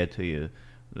familiar to you,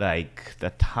 like the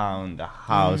town, the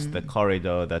house, the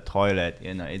corridor, the toilet.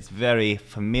 It's very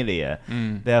familiar.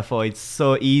 Therefore, it's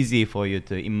so easy for you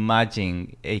to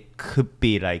imagine it could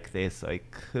be like this or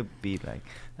it could be like.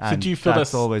 So do you feel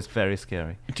that's that's always very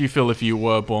scary? Do you feel if you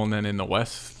were born then in the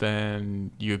West,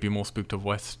 then you would be more spooked of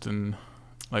Western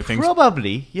like things?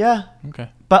 Probably, yeah.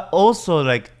 Okay. But also,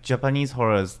 like, Japanese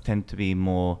horrors tend to be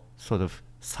more sort of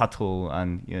subtle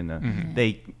and,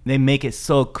 they make it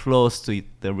so close to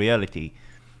the reality.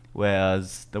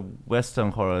 Whereas the Western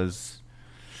horrors,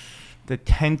 they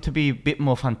tend to be a bit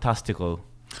more fantastical.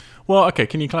 Well, okay,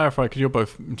 can you clarify, because you're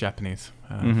both Japanese,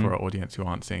 for our audience who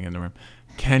aren't seeing in the room.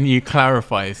 Can you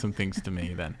clarify some things to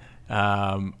me then?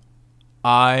 So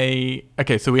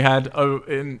we had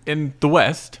in the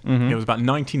West, it was about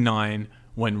 99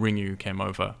 when Ringu came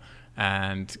over,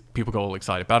 and people got all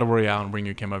excited. Battle Royale and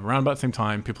Ringu came over around about the same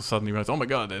time. People suddenly realized, oh my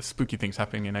God, there's spooky things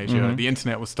happening in Asia. The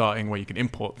internet was starting where you could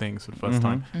import things for the first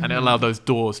time, and it allowed those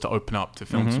doors to open up to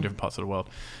films from different parts of the world.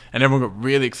 And everyone got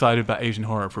really excited about Asian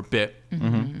horror for a bit.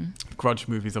 Grudge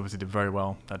movies obviously did very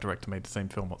well. That director made the same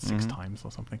film, 6 times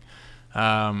or something.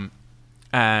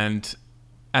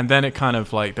 And then it kind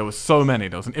of like, there was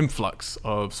an influx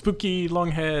of spooky,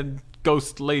 long-haired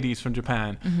ghost ladies from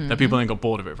Japan that people then got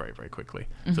bored of it very, very quickly.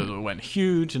 So it went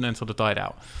huge and then sort of died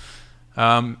out.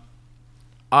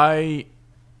 I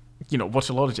watch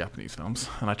a lot of Japanese films,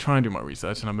 and I try and do my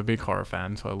research, and I'm a big horror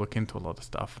fan, so I look into a lot of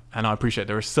stuff. And I appreciate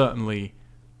there is certainly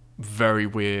very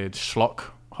weird schlock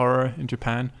horror in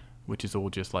Japan, which is all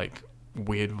just like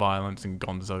weird violence and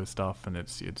gonzo stuff, and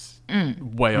it's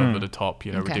way over the top,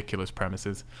 ridiculous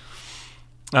premises.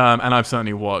 And I've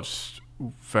certainly watched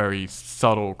very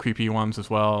subtle, creepy ones as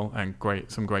well, and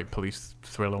some great police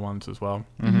thriller ones as well.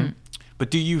 But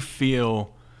do you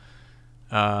feel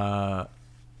that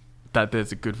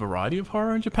there's a good variety of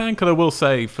horror in Japan? Because I will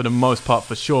say, for the most part,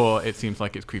 for sure, it seems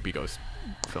like it's creepy ghost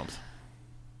films.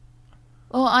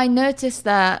 Well, I noticed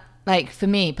that, like, for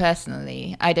me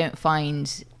personally, I don't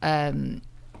find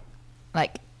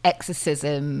like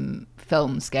exorcism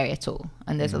films scary at all,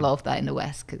 and there's a lot of that in the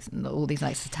West because all these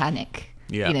like satanic,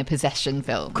 possession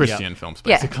films, Christian films,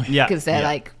 basically. because they're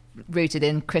like rooted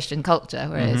in Christian culture,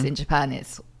 whereas in Japan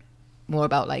it's more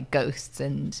about like ghosts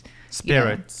and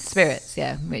Spirits. spirits,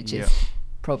 which is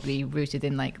probably rooted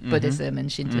in like Buddhism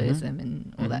and Shintoism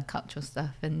and all that cultural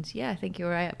stuff. And yeah, I think you're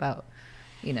right about,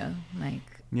 like...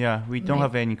 Yeah, we don't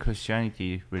have any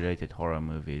Christianity-related horror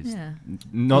movies. Yeah.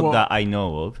 Not that I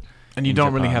know of. And you in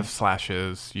don't really Japan. have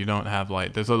slashers. You don't have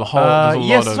like... There's a whole... there's a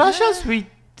Yes, lot of... slashers we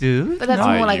do. But that's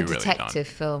No, more like you a really detective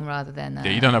film rather than...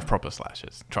 Yeah, you don't have proper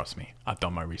slashers. Trust me. I've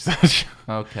done my research.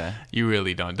 Okay. You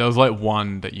really don't. There was like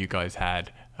one that you guys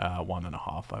had,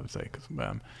 1.5, I would say.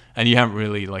 And you haven't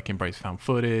really like embraced found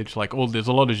footage. Like there's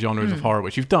a lot of genres of horror,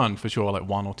 which you've done for sure, like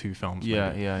 1 or 2 films. Yeah,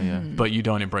 maybe. yeah. But you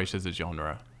don't embrace it as a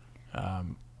genre.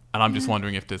 And I'm just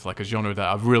wondering if there's like a genre that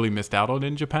I've really missed out on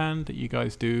in Japan that you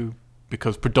guys do.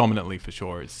 Because predominantly, for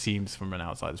sure, it seems from an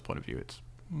outsider's point of view, it's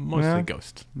mostly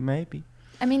ghost. Maybe.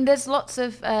 I mean, there's lots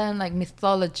of like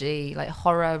mythology, like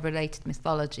horror-related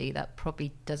mythology that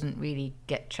probably doesn't really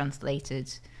get translated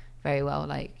very well.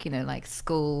 Like, like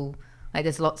school, like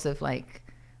there's lots of like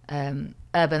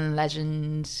urban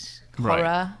legend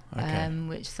horror, Okay.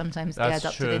 Which sometimes That's get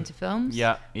adapted true. into films.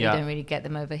 Yeah, You don't really get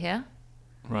them over here.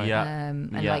 Right. Yeah.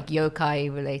 And Yeah. like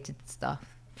yokai-related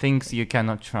stuff. Things you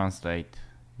cannot translate.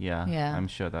 Yeah. Yeah. I'm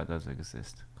sure that does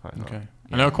exist quite a lot. Okay.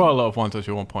 I know quite a lot of ones, as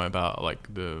your one point about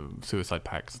like the suicide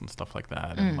pacts and stuff like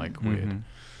that, and like weird,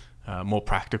 more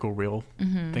practical, real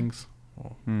things,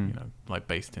 or like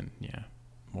based in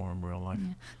more in real life.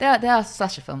 Yeah. There are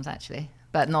slasher films actually,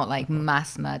 but not like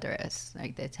mass murderers.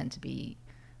 Like they tend to be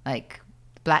like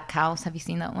Black House. Have you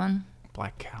seen that one?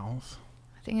 Black Cows.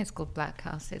 I think it's called Black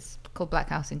House. It's called Black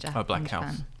House in Japan. Oh, Black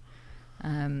House.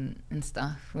 And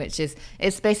stuff, which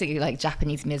it's basically like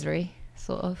Japanese Misery,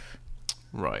 sort of.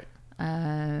 Right.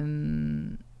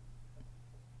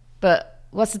 But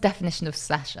what's the definition of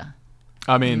slasher?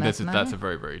 I mean, Mass that's murder? a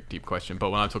very, very deep question. But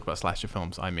when I talk about slasher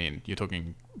films, I mean, you're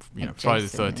talking, Like Friday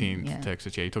the Jason, 13th, yeah.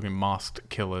 Texas. Yeah, you're talking masked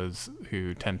killers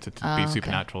who tend to be okay.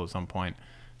 supernatural at some point.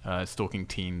 Stalking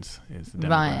teens is the demographic.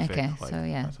 Right. Okay. like, So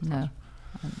yeah, that's a no,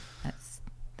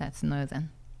 that's no then.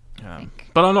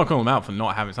 But I'm not calling them out for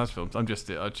not having slasher films. I'm just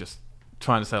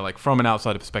trying to say, like, from an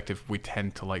outsider perspective, we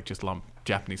tend to like just lump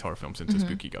Japanese horror films into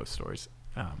spooky ghost stories.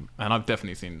 And I've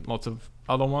definitely seen lots of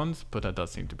other ones, but that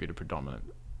does seem to be the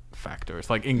predominant factor. It's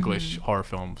like English horror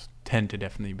films tend to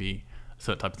definitely be a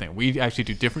certain type of thing. We actually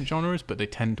do different genres, but we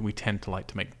tend to like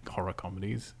to make horror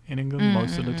comedies in England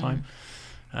most of the time.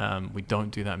 We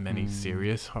don't do that many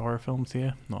serious horror films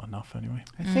here. Not enough, anyway.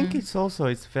 I think it's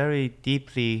very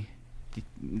deeply,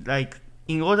 like,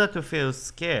 in order to feel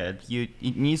scared,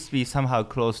 it needs to be somehow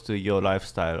close to your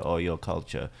lifestyle or your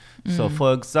culture. So,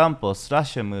 for example,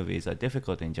 slasher movies are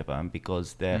difficult in Japan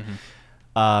because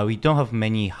we don't have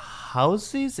many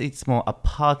houses. It's more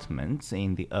apartments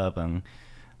in the urban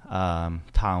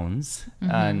towns.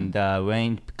 And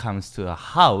when it comes to a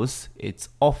house, it's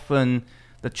often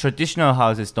the traditional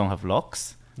houses don't have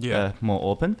locks. Yeah. More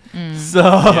open. So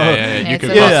You it's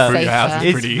can a bust lot through your house safer.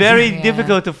 it's pretty very easy. Yeah.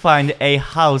 difficult to find a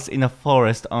house in a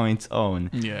forest on its own.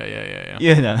 Yeah.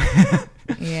 You know,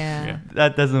 Yeah.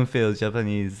 that doesn't feel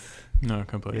Japanese. No,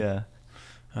 completely. Yeah.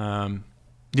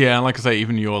 Yeah, and like I say,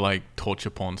 even your like torture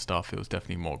porn stuff, it was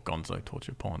definitely more gonzo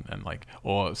torture porn and like,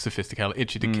 or sophisticated.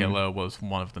 Itchy the Killer was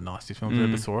one of the nastiest films I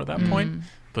ever saw at that point,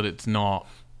 but it's not.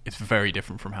 It's very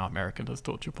different from how America does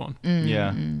torture porn.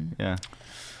 Yeah.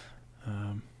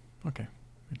 Okay,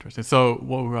 interesting. So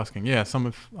what were we asking? Yeah, some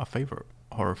of our favorite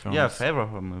horror films. Yeah, favorite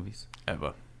horror movies.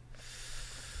 ever.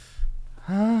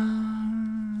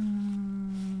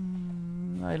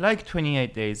 I like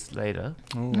 28 Days Later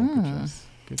Oh, good choice.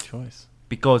 Good choice.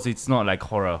 because it's not like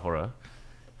horror.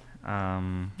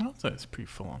 I'd say it's pretty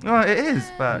full on. No, it is,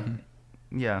 but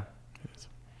yeah. It is.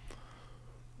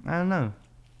 I don't know.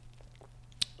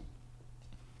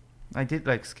 I did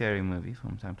like scary movies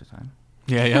from time to time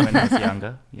Yeah. when I was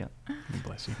younger. Yeah.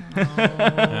 Bless you.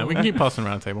 Oh. We can keep passing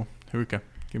around the table. Haruka,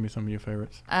 give me some of your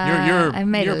favorites. I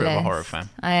made you're a bit of a list. horror fan.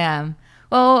 I am.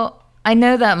 Well, I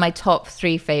know that my top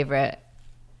 3 favorites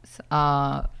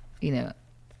are,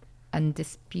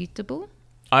 undisputable.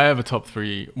 I have a top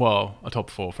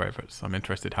 4 favorites. I'm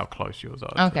interested how close yours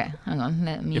are. Okay, hang on.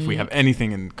 Let me. If we have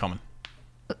anything in common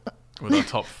with our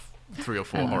top 3 or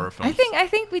 4 hang on. horror films. I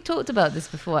think we talked about this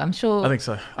before. I'm sure. I think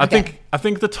so. Okay. I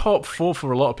think the top 4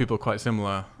 for a lot of people are quite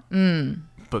similar.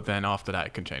 But then after that,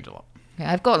 it can change a lot. Okay,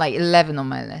 I've got like 11 on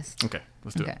my list. Okay,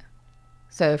 let's do Okay.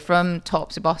 So from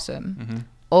top to bottom,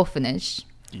 Orphanage,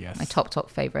 it. Yes. my top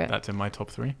favorite. That's in my top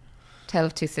 3. Tale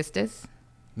of Two Sisters.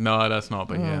 No, that's not.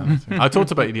 But yeah, that's it. I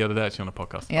talked about it the other day actually on a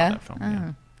podcast about Yeah. that film.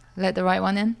 Yeah. Oh. Let the Right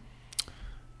One In.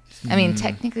 I mean,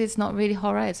 technically, it's not really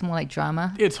horror. It's more like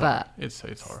drama. It's horror. but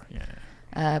It's horror.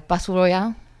 Yeah. Battle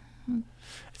Royale.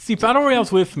 See, Battle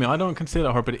Royale's weird for me. I don't consider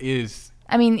it horror, but it is.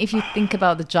 I mean, if you think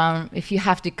about the genre, if you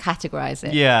have to categorize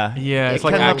it, Yeah. Yeah, It it's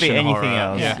like cannot action be anything horror.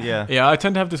 else. Yeah. Yeah. Yeah, I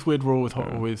tend to have this weird rule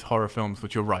with horror films,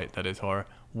 which you're right, that is horror,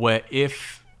 where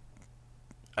if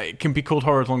it can be called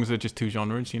horror as long as they're just two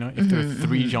genres, you know? If there are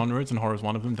three genres and horror is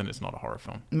one of them, then it's not a horror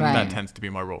film. Right. That tends to be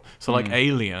my rule. So like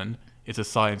Alien is a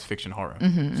science fiction horror.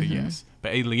 So yes.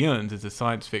 But Aliens is a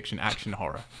science fiction action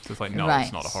horror. So it's like, no, it's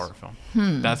Right. not a horror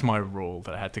film. That's my rule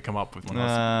that I had to come up with when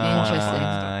I was Interesting.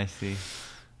 I see.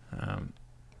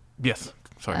 Yes.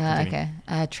 Sorry, continue.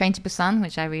 okay. Train to Busan,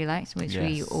 which I really liked, which we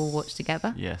Yes. all watched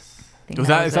together. Yes. I think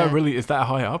Is that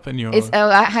high up in your... It's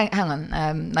hang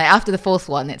on. Like after the fourth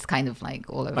one, it's kind of like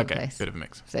all over the Okay, place. bit of a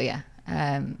mix. So yeah,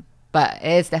 but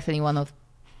it is definitely one of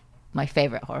my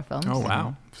favorite horror films. Oh,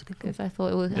 wow. It's a good film. Because I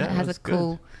thought it Yeah, has a it's good.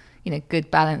 cool, good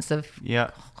balance of Yeah.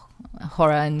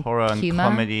 horror and Horror and humor.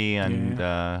 comedy and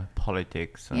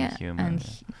politics and Yeah, humor. and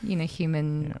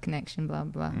human Yeah. connection, blah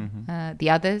blah. Mhm. The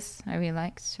Others, I really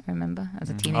liked. I remember as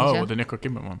a teenager. Oh, the Nicole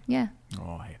Kidman one. Yeah.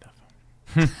 Oh, I hate that film.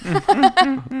 Oh,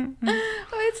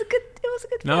 it was a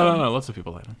good film. No. Lots of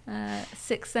people like it.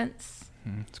 Sixth Sense.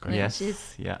 It's great. Yeah. Yes. Which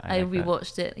is- Yeah. I like that.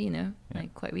 rewatched it,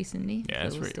 like quite recently. Yeah, so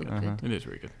it's it was really still good. good. It is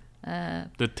really good. Uh,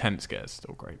 The tent scare is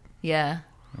still great. yeah.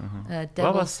 What about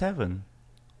Devil's. 7?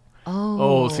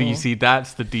 Oh, so you see,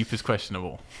 that's the deepest question of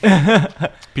all.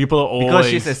 People are always... Because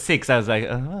she said 6, I was like,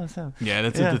 oh, 7. Yeah,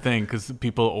 that's Yeah. the thing, because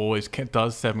people always...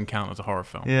 Does 7 count as a horror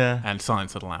film? Yeah. And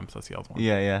Silence of the Lambs, that's the other one.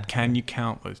 Yeah. Can you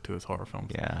count those two as horror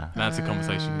films? Yeah. That's a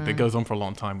conversation that goes on for a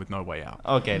long time with no way out.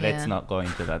 Okay, let's Yeah. not go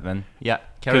into that then. Yeah,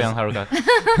 carry 'Cause- on,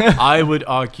 Haruka. I would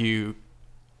argue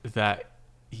that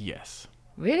yes.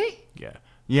 Really? Yeah.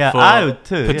 Yeah, For- I would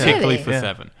too. Particularly Really? for Yeah.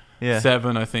 7. Yeah.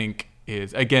 7, I think,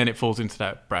 is... Again, it falls into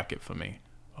that bracket for me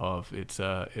of it's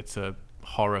a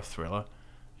horror thriller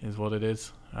is what it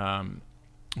is.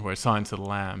 Whereas Silence of the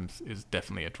Lambs is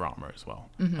definitely a drama as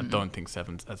well. I don't think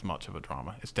 7's as much of a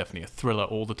drama. It's definitely a thriller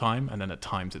all the time, and then at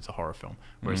times it's a horror film.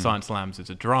 Whereas Silence of the Lambs is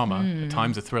a drama, at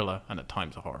times a thriller, and at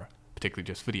times a horror. Particularly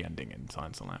just for the ending in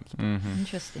Silence of the Lambs. Mm-hmm.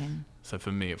 Interesting. So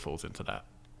for me, it falls into that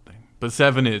thing. But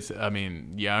 7 is, I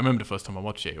mean, yeah, I remember the first time I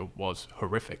watched it, it was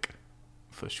horrific,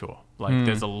 for sure. Like,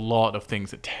 there's a lot of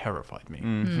things that terrified me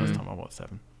the first time I watched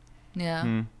 7. Yeah.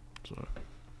 Mm. So,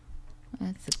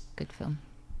 That's a good film.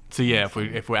 so yeah,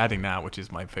 if we're adding that, which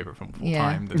is my favorite film of all Yeah.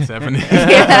 time, then 7 is.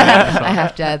 Yeah, I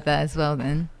have to add that as well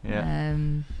then. Yeah.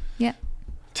 Yeah,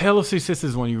 Tale of Two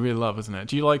Sisters is one you really love, isn't it?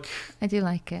 Do you like I do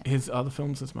like it. his other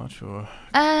films as much, or?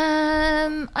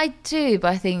 I do, but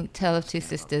I think Tale of Two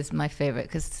Sisters my favorite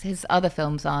because his other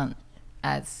films aren't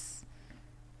as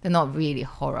they're not really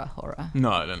horror.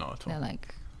 No, they're not at all. They're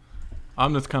like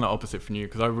I'm just kind of opposite from you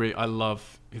because I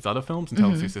love his other films, and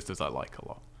Tale of Two Sisters I like a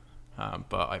lot,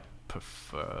 but I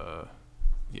prefer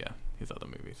his other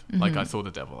movies. Like I Saw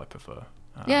the Devil, I prefer.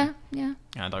 yeah.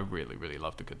 And I really, really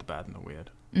love The Good, the Bad, and the Weird.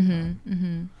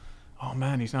 Mm-hmm. Oh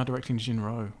man, he's now directing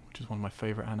Jinro, which is one of my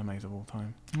favorite animes of all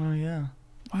time. Oh, yeah.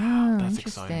 Wow, that's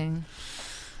interesting.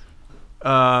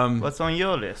 What's on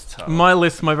your list, Haru? My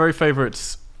list, my very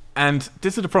favorites, and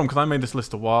this is the problem because I made this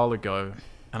list a while ago,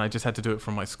 and I just had to do it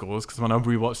from my scores because when I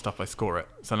rewatch stuff, I score it.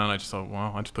 So then I just thought,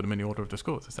 well, I just put them in the order of the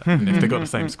scores. And if they got the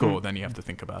same score, then you have to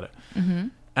think about it. Mm-hmm.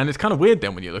 And it's kind of weird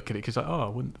then when you look at it because like, oh, I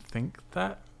wouldn't think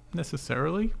that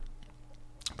necessarily.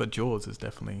 But Jaws is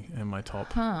definitely in my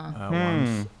top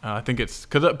ones. I think it's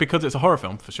because it's a horror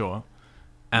film for sure,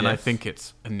 and I Yes. think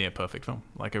it's a near perfect film.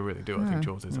 Like I really do. I think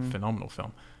Jaws is a phenomenal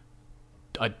film.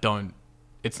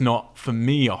 It's not for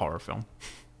me a horror film,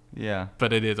 Yeah.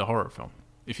 but it is a horror film.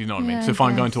 If you know what I mean. Yeah, So if I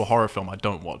I'm going to a guess. horror film, I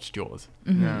don't watch Jaws.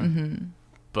 Yeah.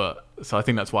 But so I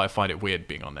think that's why I find it weird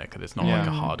being on there because it's not Yeah. like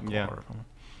a hardcore Yeah. horror film.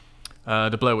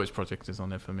 The Blair Witch Project is on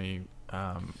there for me.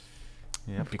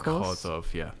 Yeah.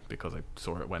 Because I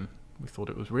saw it when we thought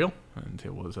it was real, and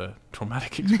it was a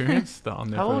traumatic experience that I'll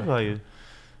never. How old are you?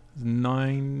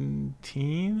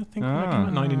 19, I think. When I Ah. came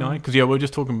out, 99. Because we were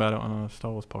just talking about it on a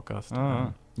Star Wars podcast.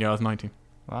 Ah. Yeah, I was 19.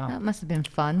 Wow. That must have been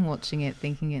fun watching it,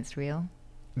 thinking it's real.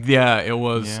 Yeah, it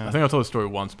was. Yeah. I think I told the story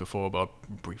once before, but I'll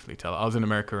briefly tell it. I was in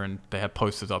America and they had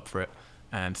posters up for it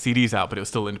and CDs out, but it was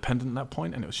still independent at that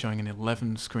point, and it was showing in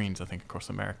 11 screens, I think, across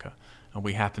America.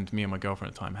 And me and my girlfriend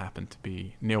at the time, happened to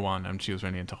be near one, and she was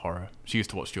really into horror. She used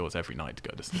to watch Jaws every night to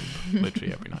go to sleep,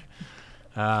 literally every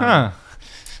night.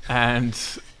 And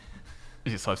so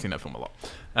I've seen that film a lot.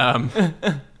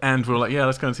 And we were like, yeah,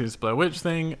 let's go and see this Blair Witch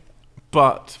thing.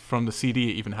 But from the CD,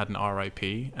 it even had an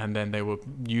RIP, and then they were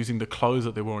using the clothes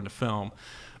that they wore in the film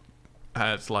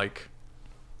as like,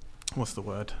 what's the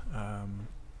word?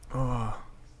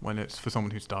 When it's for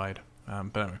someone who's died.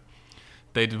 But anyway,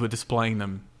 they were displaying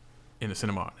them in the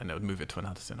cinema, and they would move it to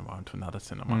another cinema and to another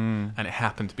cinema. Mm. And it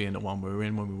happened to be in the one we were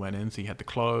in when we went in. So you had the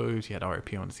clothes, you had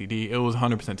RIP on the CD. It was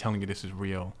 100% telling you this is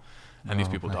real, and these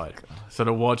people my died. God. So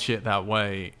to watch it that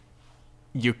way,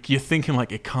 you're thinking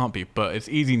like it can't be, but it's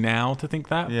easy now to think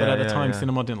that. Yeah, but at the yeah, time, yeah.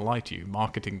 cinema didn't lie to you.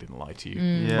 Marketing didn't lie to you.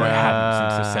 Mm. Or it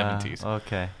hadn't since the 70s.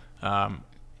 Okay.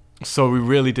 So we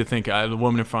really did think the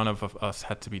woman in front of us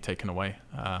had to be taken away.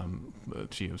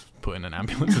 She was put in an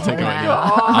ambulance and taken away.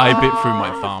 I bit through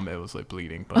my thumb. It was like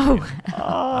bleeding. But,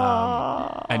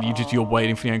 and you're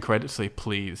waiting for the end credits. Say,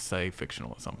 please say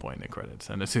fictional at some point in the credits.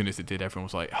 And as soon as it did, everyone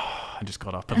was like, oh, I just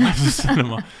got up and left the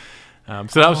cinema.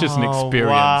 So that was just an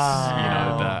experience,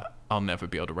 wow. that I'll never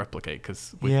be able to replicate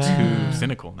because we're Yeah. too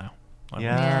cynical now. Like,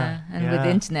 Yeah. And with the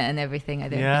internet and everything, I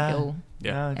don't Yeah. think it'll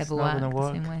Yeah, it's ever not work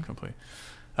gonna the same way. completely.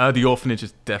 The Orphanage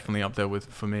is definitely up there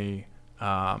for me,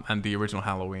 and the original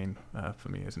Halloween for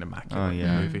me is an immaculate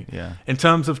movie. Yeah. In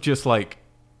terms of just like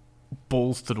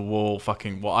balls to the wall,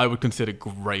 fucking what I would consider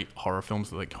great horror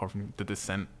films, like The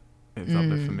Descent is up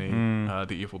there for me.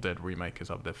 The Evil Dead remake is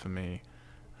up there for me.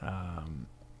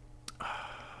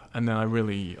 And then I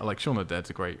like Shaun of the Dead's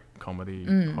a great comedy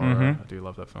horror. Mhm. I do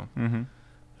love that film.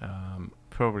 Mm-hmm.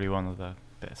 Probably one of the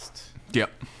best. Yeah.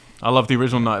 I love the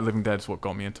original Night of the Living Dead. It's what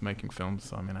got me into making films.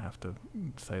 So, I mean, I have to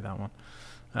say that one.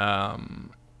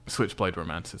 Switchblade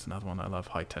Romance is another one I love.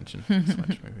 High Tension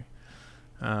Switch movie.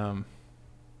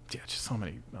 Yeah, just so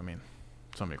many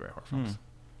great horror films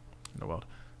in the world.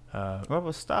 What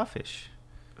about Starfish?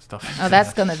 Stuff. Oh,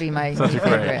 that's gonna be my Such a great,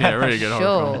 favorite. yeah, really good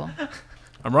horror film. Sure.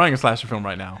 I'm writing a slasher film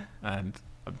right now, and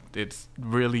it's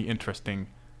really interesting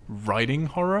writing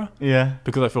horror Yeah.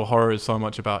 because I feel horror is so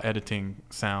much about editing,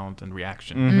 sound, and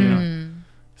reaction. Mhm. You know? Mm.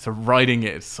 So writing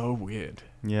it is so weird.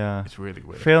 Yeah. It's really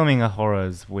weird. Filming a horror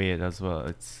is weird as well.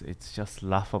 It's just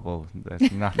laughable.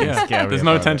 There's nothing Yeah, scary. there's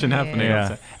no about tension it. happening.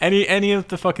 Yeah. Any of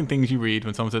the fucking things you read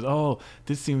when someone says, "Oh,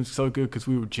 this seems so good because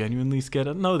we were genuinely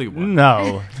scared." No, they weren't.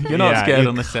 No, You're not scared you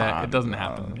on the set. It can't, doesn't no.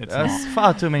 happen. It's There's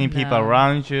far too many people No.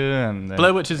 around you, and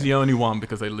Blair Witch is the only one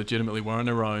because they legitimately were on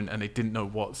their own and they didn't know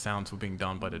what sounds were being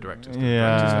done by the directors. The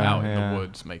Yeah, directors were out in yeah. the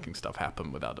woods making stuff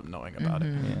happen without them knowing about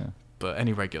it. Yeah. But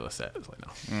any regular set is like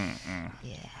no.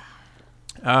 Yeah.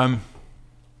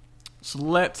 So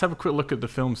let's have a quick look at the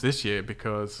films this year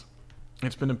because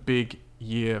it's been a big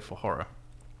year for horror.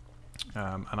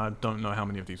 And I don't know how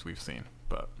many of these we've seen,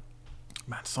 but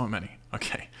man, so many.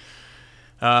 Okay.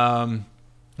 I'm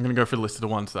going to go through the list of the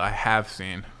ones that I have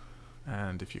seen.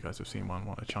 And if you guys have seen one,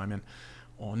 want to chime in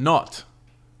or not.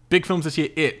 Big films this year,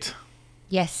 It.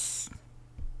 Yes.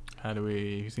 Have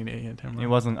you seen it yet, Tamara? It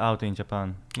wasn't out in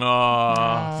Japan.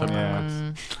 Oh, so Yeah.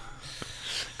 bad.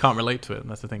 Can't relate to it.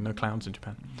 That's the thing. No clowns in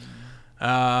Japan.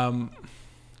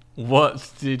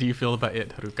 What did you feel about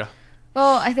it, Haruka?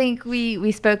 Well, I think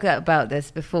we spoke about this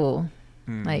before,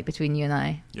 Mm. like between you and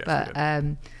I. Yes, we But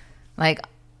did. like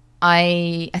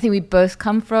I think we both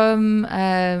come from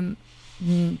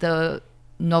the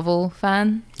novel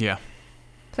fan Yeah.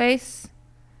 place,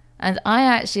 and I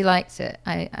actually liked it.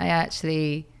 I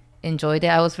actually enjoyed it.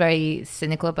 I was very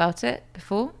cynical about it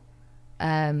before,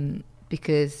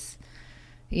 because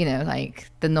like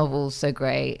the novel's so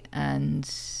great, and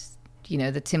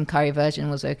the Tim Curry version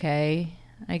was okay,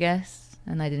 I guess,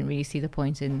 and I didn't really see the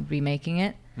point in remaking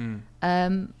it.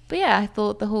 But yeah, I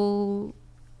thought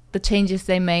the changes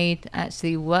they made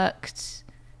actually worked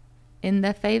in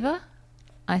their favor,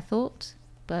 I thought,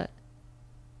 but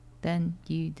then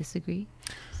you disagree.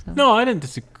 So. No, I didn't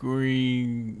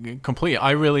disagree completely.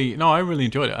 I really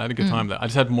enjoyed it. I had a good time there. I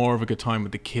just had more of a good time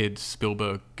with the kids,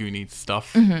 Spielberg, Goonies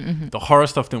stuff. The horror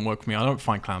stuff didn't work for me. I don't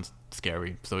find clowns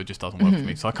scary, so it just doesn't work for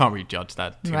me. So I can't really judge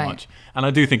that too Right. much. And I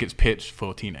do think it's pitched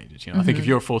for teenagers. I think if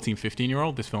you're a 14,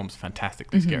 15-year-old, this film's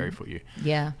fantastically scary for you.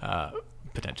 Yeah.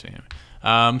 Potentially.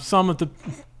 Anyway. Some of the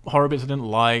horror bits I didn't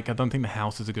like. I don't think the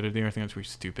house is a good idea. I think it's really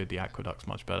stupid. The Aqueduct's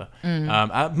much better.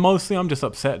 Mostly, I'm just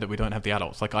upset that we don't have the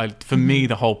adults. Like, for me,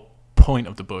 the whole point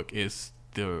of the book is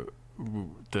the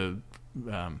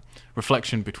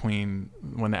reflection between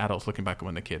when the adults looking back at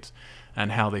when they're kids,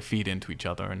 and how they feed into each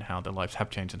other, and how their lives have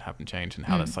changed and haven't changed, and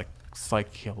how that's like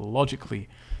psychologically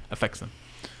affects them.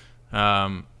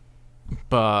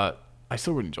 But I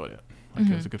still really enjoyed it. Like,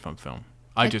 it was a good fun film.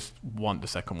 I just want the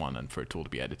second one and for it all to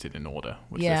be edited in order,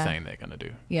 which they're saying they're going to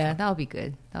do. Yeah, that'll be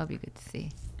good. That'll be good to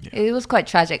see. Yeah. It was quite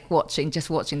tragic watching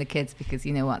the kids, because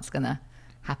you know what's going to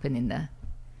happen in the,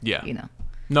 Yeah.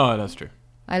 No, that's true.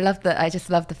 I just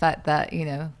love the fact that,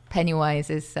 Pennywise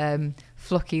is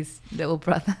Flocky's little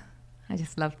brother. I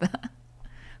just love that.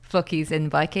 Flocky's in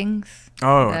Vikings.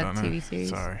 Oh, the I don't know. TV series.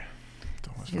 Sorry.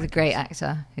 Don't watch He's a Vikings. great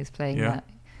actor who's playing Yeah. that.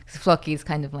 'Cause Flocky's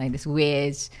kind of like this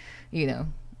weird,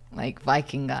 like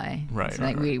Viking guy. Right, It's right,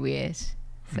 like right. really weird. So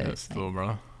Yeah, it's like, little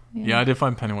brother. Yeah, I did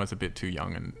find Pennywise a bit too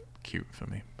young and cute for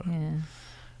me. But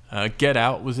yeah. Get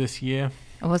Out was this year.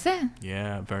 Oh, was it?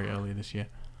 Yeah, very early this year.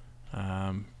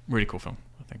 Really cool film,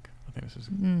 I think. I think this is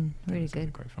Really this is a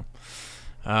good. great film.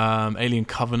 Alien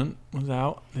Covenant was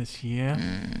out this year.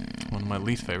 One of my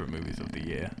least favorite movies of the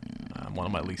year. One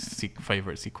of my least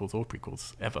favorite sequels or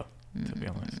prequels ever, to be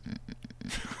honest.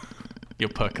 You're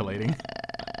percolating.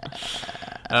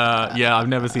 Yeah, I've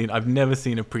never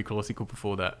seen a prequel or sequel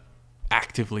before that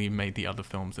actively made the other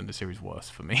films in the series worse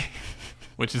for me,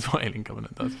 which is what Alien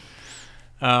Covenant does.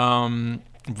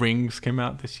 Rings came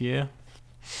out this year.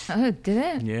 Oh, did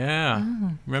it? Yeah.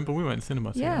 Oh. Remember we went to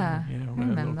cinema? Yeah, we I went in a little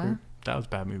remember. group. That was a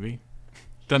bad movie.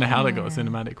 Don't know how they got a Yeah.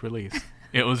 cinematic release.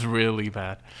 It was really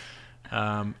bad.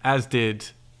 As did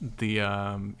the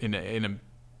in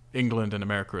England and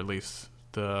America release,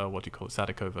 the what do you call it,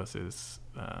 Sadako versus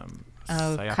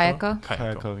Kayako?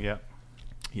 Kayako, yeah.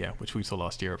 Yeah, which we saw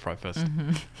last year at Fright Fest.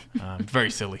 Mm-hmm.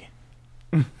 Very silly,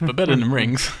 but better than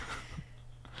Rings.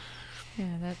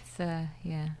 Yeah, that's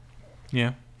yeah.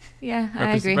 Yeah, Yeah,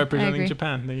 I agree. representing I agree.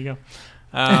 Japan. There you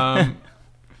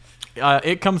go.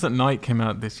 It Comes at Night came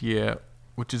out this year,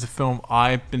 which is a film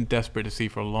I've been desperate to see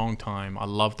for a long time. I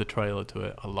love the trailer to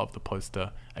it. I love the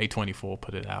poster. A24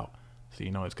 put it out, so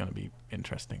you know it's going to be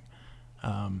interesting.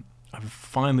 I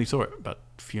finally saw it about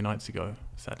a few nights ago.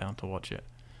 Sat down to watch it.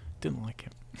 Didn't like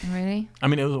it. Really? I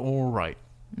mean, it was all right.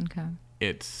 Okay.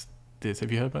 It's this.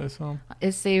 Have you heard about this film?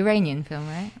 It's the Iranian film,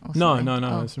 right? Or No, something?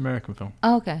 no. Oh. It's an American film.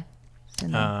 Oh, okay. So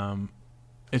no.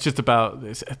 It's just about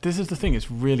this. This is the thing. It's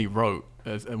really rote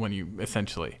when you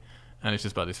essentially, and it's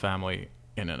just about this family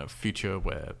in a future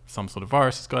where some sort of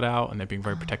virus has got out, and they're being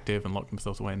very protective and locked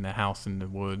themselves away in their house in the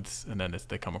woods, and then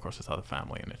they come across this other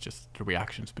family, and it's just the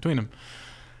reactions between them.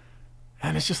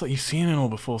 And it's just like you've seen it all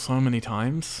before so many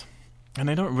times, and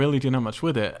they don't really do that much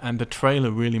with it. And the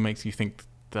trailer really makes you think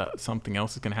that something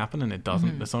else is going to happen, and it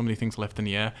doesn't. There's so many things left in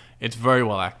the air. It's very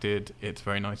well acted. It's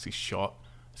very nicely shot.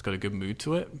 It's got a good mood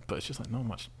to it, but it's just like not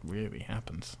much really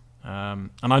happens. And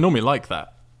I normally like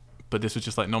that, but this was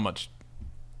just like not much.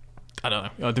 I don't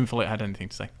know. I didn't feel like it had anything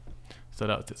to say, so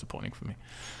that was disappointing for me.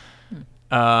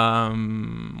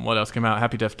 What else came out?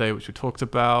 Happy Death Day, which we talked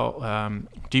about.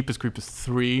 Jeepers Creepers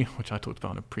 3, which I talked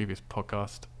about in a previous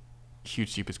podcast.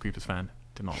 Huge Jeepers Creepers fan.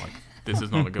 Did not like. This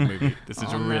is not a good movie. This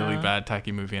is a really bad,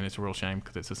 tacky movie, and it's a real shame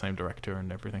because it's the same director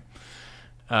and everything.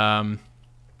 Blah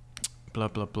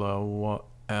blah blah. What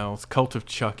else? Cult of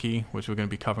Chucky, which we're going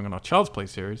to be covering on our Child's Play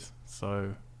series.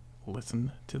 So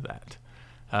listen to that.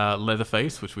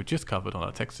 Leatherface, which we just covered on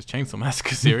our Texas Chainsaw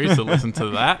Massacre series. So listen to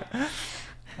that.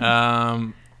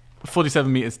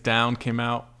 47 Meters Down came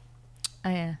out. Oh,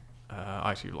 yeah.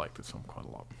 I actually liked this film quite a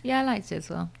lot. Yeah, I liked it as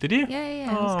well. Did you?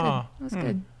 Yeah. It was good. It was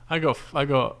good.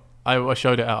 I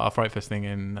showed it at our Fright Fest thing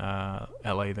in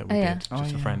LA that we did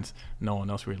just for friends. No one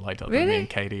else really liked it other than me and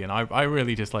Katie, and I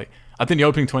really just like. I think the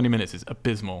opening 20 minutes is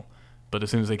abysmal, but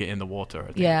as soon as they get in the water,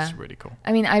 I think it's really cool.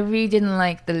 I mean, I really didn't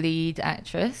like the lead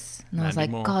actress, and I was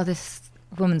Mandy like, Moore. God, this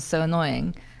woman's so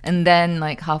annoying. And then,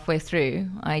 like halfway through,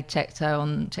 I checked her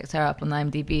up on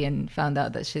IMDb and found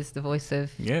out that she's the voice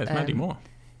of. Yeah, it's Mandy Moore.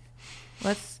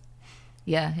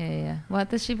 Yeah. What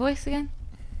does she voice again?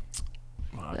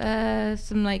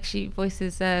 Some like she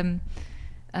voices. Yep,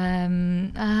 that's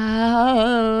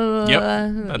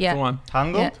the one.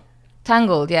 Tangled? Yeah.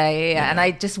 Tangled, yeah. And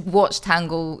I just rewatched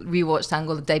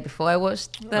Tangled the day before I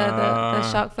watched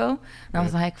the shark film, and I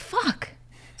was like, "Fuck!"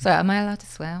 So, am I allowed to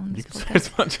swear on You this can say podcast?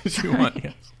 as much as you want.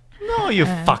 Yes. No, you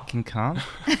fucking can't.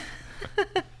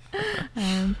 But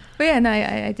yeah, no,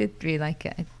 I did really like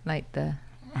it. I liked the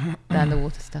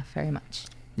underwater stuff very much.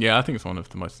 Yeah, I think it's one of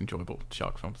the most enjoyable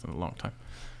shark films in a long time.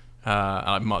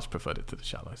 I much preferred it to The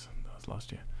Shallows. That was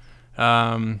last year.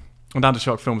 And down to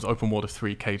shark films, Open Water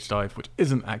 3 Cage Dive, which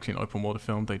isn't actually an open water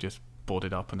film. They just bought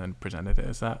it up and then presented it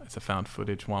as that. It's a found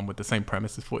footage one with the same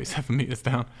premise as 47 Meters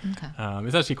Down. Okay.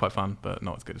 It's actually quite fun, but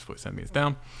not as good as 47 Meters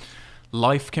Down.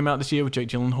 Life came out this year with Jake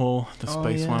Gyllenhaal, the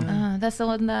space one. That's the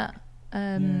one that.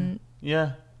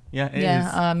 Yeah, it is.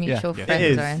 Our mutual Yeah. friends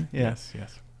It is. are in. Yeah.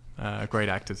 Yes. Great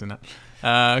actors in that.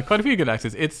 Quite a few good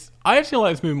actors. I actually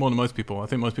like this movie more than most people. I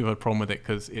think most people have a problem with it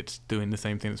because it's doing the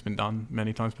same thing that's been done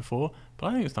many times before. But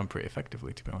I think it's done pretty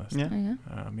effectively, to be honest. Yeah. Oh,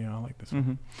 yeah. I like this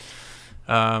one.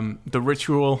 The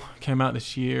Ritual came out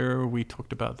this year. We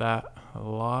talked about that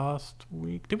last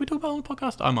week. Did we talk about it on the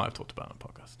podcast? I might have talked about it on the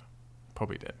podcast.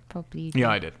 Probably did. Probably. Yeah,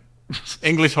 I did.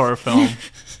 English horror film.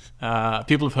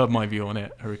 People have heard my view on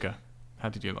it. Haruka, how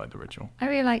did you like The Ritual? I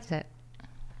really liked it.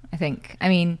 I think. I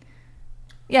mean,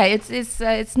 yeah,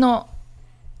 it's not,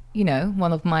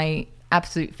 one of my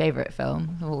absolute favorite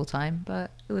film of all time,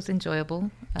 but it was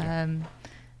enjoyable. And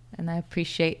I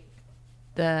appreciate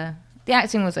the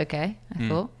acting was okay, I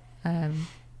thought.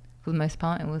 For the most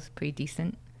part, it was pretty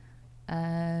decent.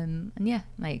 And yeah,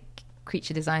 like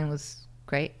creature design was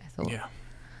great, I thought.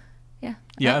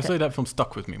 Yeah, I'd say that film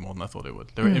stuck with me more than I thought it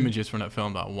would. There are images from that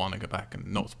film that I want to go back and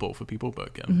not spoil for people,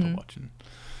 but get them to watch. And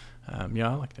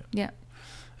I liked it. Yeah.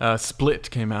 Split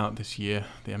came out this year,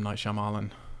 the M. Night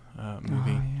Shyamalan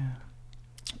movie,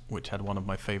 which had one of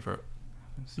my favorite.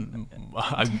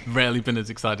 I've rarely been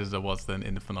as excited as I was then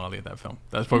in the finale of that film.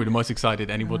 That's probably the most excited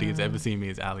anybody has ever seen me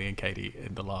as Ali and Katie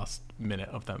in the last minute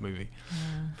of that movie,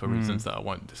 for reasons that I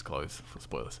won't disclose for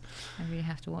spoilers. I really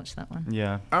have to watch that one.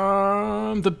 Yeah.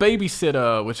 The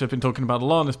Babysitter, which I've been talking about a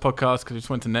lot on this podcast because it just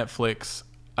went to Netflix.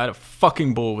 I had a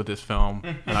fucking ball with this film,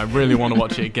 and I really want to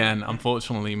watch it again.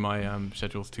 Unfortunately, my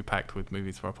schedule's too packed with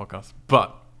movies for our podcast,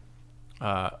 but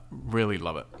really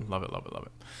love it. Love it, love it, love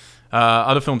it.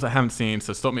 Other films I haven't seen,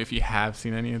 so stop me if you have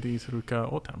seen any of these, Haruka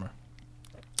or Tamara.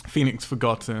 Phoenix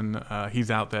Forgotten,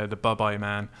 He's Out There, The Bye-Bye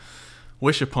Man,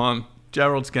 Wish Upon,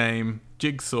 Gerald's Game,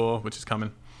 Jigsaw, which is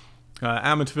coming,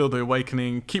 Amityville, The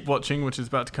Awakening, Keep Watching, which is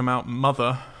about to come out,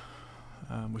 Mother,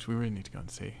 which we really need to go and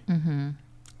see.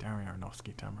 Darren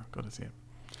Aronofsky, Tamara, got to see it.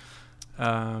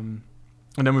 And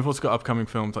then we've also got upcoming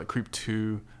films like Creep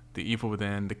 2, The Evil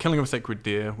Within, The Killing of a Sacred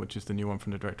Deer, which is the new one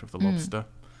from the director of The Lobster.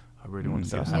 I really want to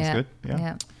see that. that. Sounds good.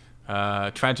 Yeah.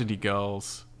 Tragedy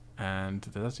Girls, and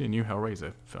there's actually a new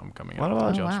Hellraiser film coming out. What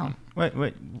about Judgment?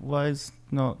 Wait, why is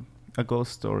not a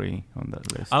ghost story on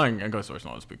that list? I don't think a ghost story's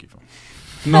not a spooky film.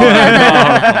 No,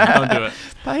 don't do it.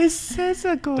 But it says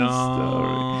a ghost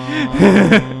story.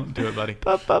 Don't do it, buddy.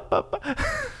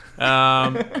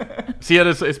 So yeah,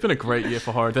 it's been a great year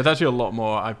for horror. There's actually a lot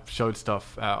more. I showed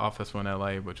stuff at our festival in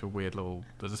LA, which are weird little.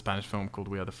 There's a Spanish film called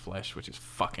We Are the Flesh, which is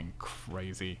fucking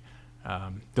crazy.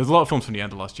 There's a lot of films from the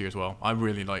end of last year as well. I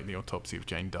really like The Autopsy of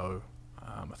Jane Doe.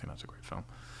 I think that's a great film.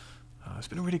 It's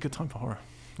been a really good time for horror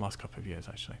the last couple of years,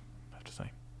 actually. I have to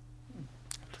say.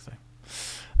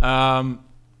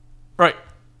 Right.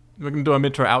 We're going to do a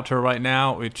mid-tour outro right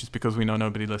now, which is because we know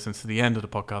nobody listens to the end of the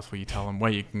podcast where you tell them where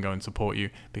you can go and support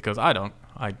you, because I don't.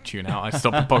 I tune out. I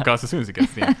stop the podcast as soon as it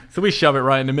gets to the end. So we shove it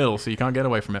right in the middle so you can't get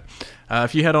away from it.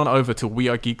 If you head on over to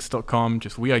wearegeeks.com,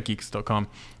 just wearegeeks.com,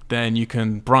 then you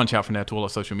can branch out from there to all our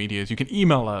social medias. You can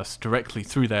email us directly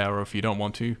through there, or if you don't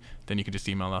want to, then you can just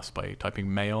email us by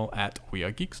typing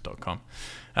mail@wearegeeks.com.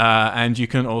 And you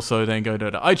can also then go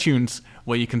to the iTunes,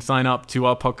 where you can sign up to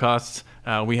our podcasts.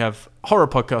 We have horror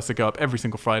podcasts that go up every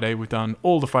single Friday. We've done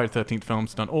all the Friday the 13th films.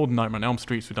 We've done all the Nightmare on Elm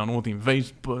Streets. We've done all the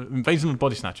Invasion of the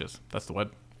Body Snatchers. That's the word.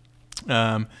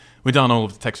 We've done all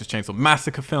of the Texas Chainsaw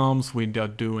Massacre films. We are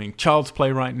doing Child's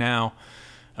Play right now.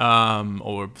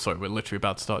 We're literally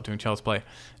about to start doing Child's Play.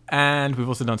 And we've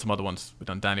also done some other ones. We've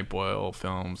done Danny Boyle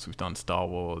films. We've done Star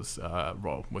Wars,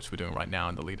 which we're doing right now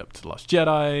in the lead up to The Last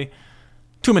Jedi.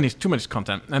 Too much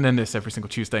content. And then this every single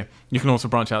Tuesday. You can also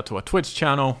branch out to our Twitch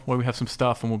channel, where we have some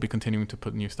stuff, and we'll be continuing to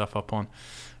put new stuff up on.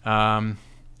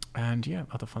 And yeah,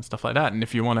 other fun stuff like that. And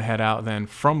if you want to head out then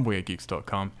from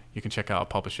WeareGeeks.com, you can check out our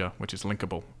publisher, which is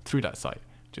linkable through that site.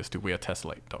 Just to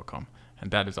WeareTessellate.com. And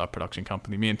that is our production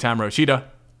company. Me and Tamara Oshida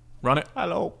run it.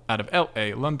 Hello. Out of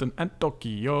LA, London, and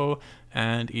Tokyo.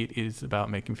 And it is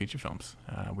about making feature films.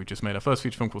 We just made our first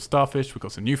feature film called Starfish. We've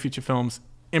got some new feature films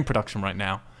in production right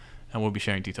now. And we'll be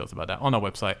sharing details about that on our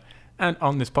website and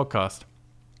on this podcast.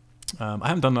 I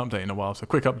haven't done an update in a while, so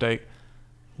quick update.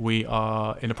 We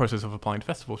are in the process of applying to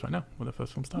festivals right now with the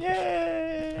first film Starfish.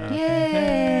 Yay!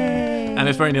 And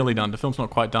it's very nearly done. The film's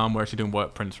not quite done. We're actually doing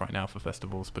work prints right now for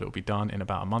festivals, but it'll be done in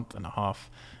about a month and a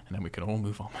half, and then we can all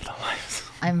move on with our lives.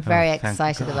 I'm very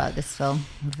excited about this film.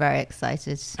 I'm very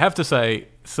excited. I have to say,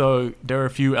 so there are a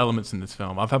few elements in this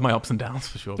film. I've had my ups and downs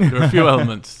for sure, but there are a few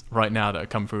elements right now that have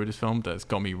come through this film that's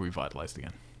got me revitalized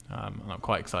again. And I'm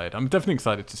quite excited. I'm definitely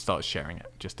excited to start sharing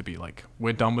it, just to be like,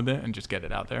 we're done with it, and just get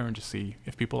it out there and just see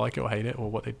if people like it or hate it,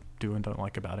 or what they do and don't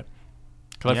like about it.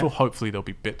 Because I feel hopefully there'll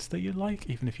be bits that you like,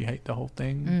 even if you hate the whole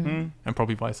thing, and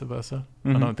probably vice versa.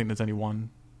 I don't think there's any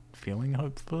one feeling,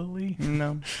 hopefully.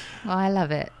 No. Well, I love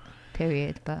it,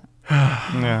 period, but...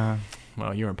 Yeah.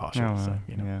 Well, you're impartial, so,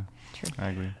 you know. Yeah, True. I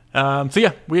agree. So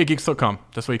yeah, wearegeeks.com.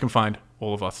 That's where you can find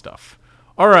all of our stuff.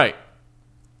 All right.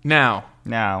 Now,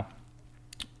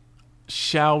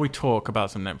 shall we talk about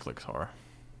some Netflix horror?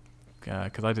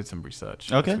 Because I did some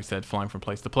research. Okay. As we said, flying from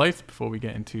place to place before we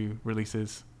get into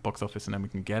releases, box office, and then we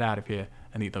can get out of here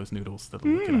and eat those noodles that are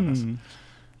looking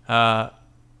at us.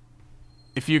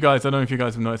 If you guys, I don't know if you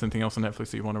guys have noticed anything else on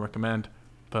Netflix that you want to recommend,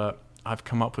 but I've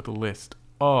come up with a list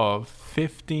of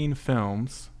 15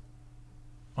 films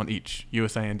on each,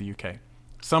 USA and the UK.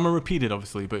 Some are repeated,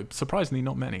 obviously, but surprisingly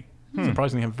not many.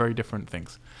 Surprisingly have very different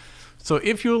things. So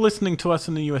if you're listening to us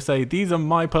in the USA, these are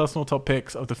my personal top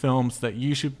picks of the films that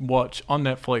you should watch on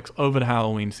Netflix over the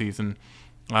Halloween season.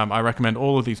 I recommend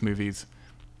all of these movies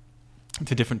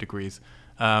to different degrees.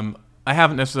 I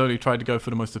haven't necessarily tried to go for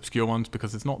the most obscure ones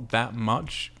because there's not that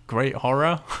much great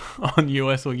horror on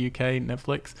US or UK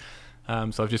Netflix.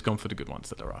 So I've just gone for the good ones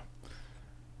that there are.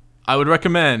 I would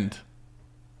recommend,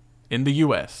 in the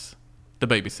US, The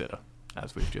Babysitter,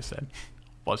 as we've just said.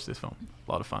 Watch this film.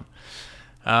 A lot of fun.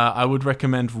 I would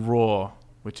recommend Raw,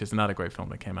 which is another great film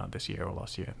that came out this year or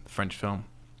last year. French film.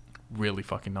 Really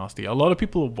fucking nasty. A lot of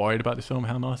people are worried about this film,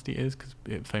 how nasty it is, because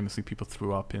famously people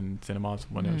threw up in cinemas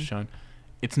when it was shown.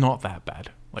 It's not that bad.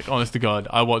 Like, honest to God,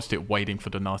 I watched it waiting for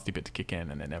the nasty bit to kick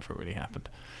in, and it never really happened.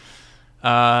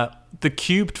 The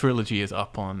Cube trilogy is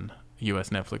up on US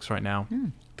Netflix right now.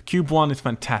 The Cube 1 is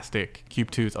fantastic.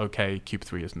 Cube 2 is okay. Cube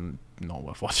 3 is not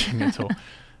worth watching at all.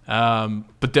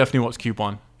 But definitely watch Cube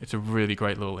 1. It's a really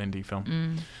great little indie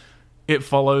film. It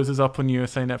Follows is up on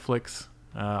USA Netflix.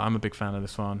 I'm a big fan of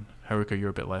this one. Haruka, you're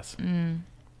a bit less.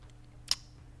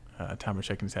 Tamara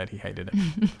shaking his head. He hated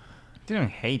it. Didn't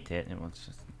hate it. It was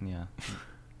just, yeah.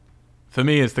 For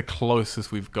me, it's the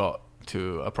closest we've got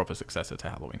to a proper successor to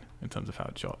Halloween in terms of how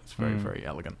it's shot. It's very, very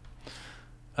elegant.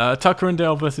 Tucker and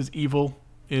Dale vs. Evil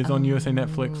is on USA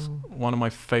Netflix. One of my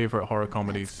favorite horror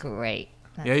comedies. That's great.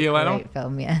 That's Yeah, you like that one? great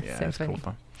film, yeah. Yeah, So it's funny.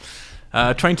 cool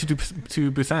fun. Train to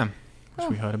Busan, which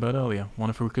we heard about earlier. One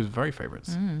of Haruka's very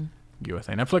favorites.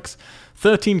 USA Netflix.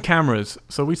 13 Cameras.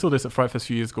 So we saw this at Fright Fest a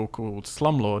few years ago called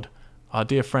Slumlord. Our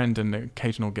dear friend and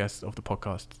occasional guest of the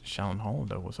podcast, Shalon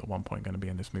Hollander, was at one point going to be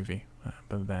in this movie,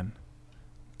 but then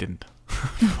didn't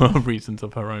for reasons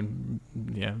of her own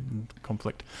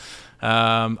conflict.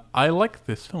 I like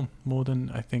this film more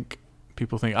than I think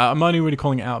people think. I'm only really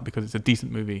calling it out because it's a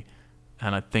decent movie,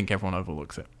 and I think everyone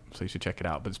overlooks it. So you should check it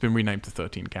out. But it's been renamed to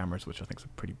 13 Cameras, which I think is a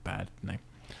pretty bad name.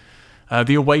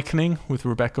 The Awakening with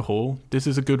Rebecca Hall. This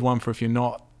is a good one for if you're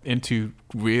not into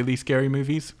really scary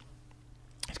movies.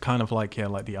 It's kind of like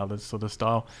the Others sort of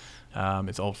style.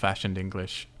 It's old-fashioned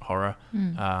English horror.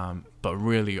 But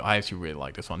really, I actually really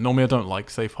like this one. Normally, I don't like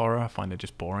safe horror. I find it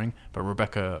just boring. But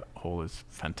Rebecca Hall is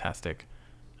fantastic.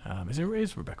 It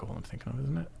is Rebecca Hall I'm thinking of,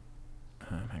 isn't it?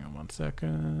 Hang on one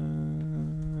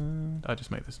second. I just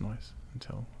make this noise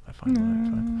until I find the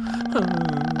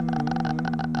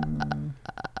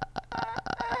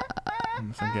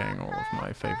So I'm getting all of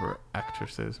my favorite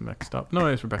actresses mixed up. No,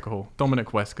 it's Rebecca Hall.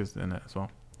 Dominic Weska's in it as well.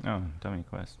 Oh,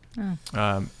 Dominic West. It's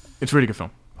a really good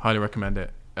film. Highly recommend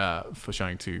it for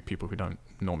showing to people who don't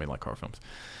normally like horror films.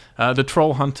 The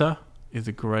Troll Hunter is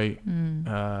a great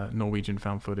Norwegian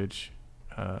found footage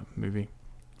movie.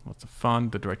 Lots of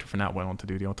fun. The director for that went on to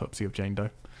do The Autopsy of Jane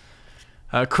Doe.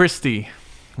 Christie,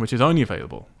 which is only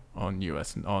available on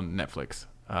Netflix.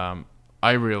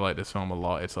 I really like this film a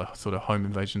lot. It's a sort of home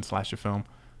invasion slasher film.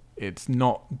 It's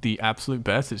not the absolute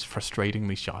best. It's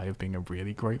frustratingly shy of being a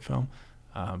really great film.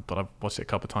 But I've watched it a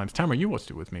couple of times. Tamara, you watched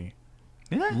it with me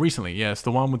recently. Yeah, it's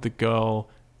the one with the girl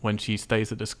when she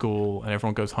stays at the school and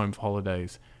everyone goes home for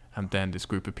holidays. And then this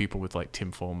group of people with like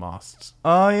tinfoil masks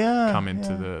come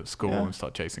into the school and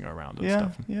start chasing her around and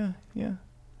stuff. Yeah. I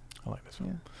like this film.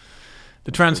 Yeah.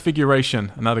 The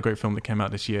Transfiguration, another great film that came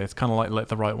out this year. It's kind of like Let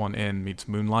the Right One In meets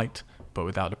Moonlight, but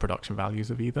without the production values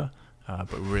of either.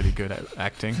 But really good at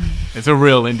acting. It's a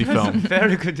real indie film.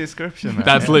 Very good description. Man.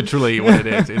 That's literally what it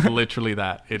is. It's literally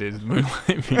that. It is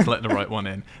Moonlight meets Let the Right One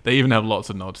In. They even have lots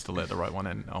of nods to Let the Right One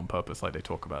In on purpose, like they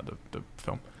talk about the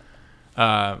film.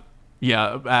 At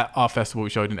our festival we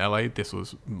showed in LA, this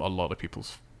was a lot of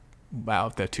people's out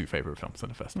of their two favorite films at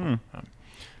the festival.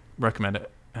 Recommend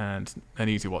it, and an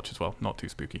easy watch as well, not too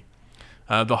spooky.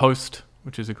 The Host,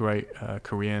 which is a great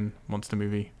Korean monster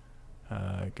movie,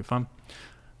 good fun.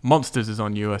 Monsters is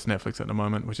on US Netflix at the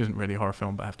moment, which isn't really a horror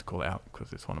film, but I have to call it out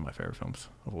because it's one of my favorite films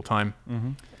of all time.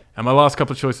 And my last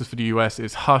couple of choices for the US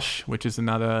is Hush, which is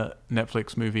another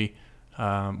Netflix movie,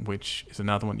 which is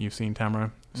another one you've seen,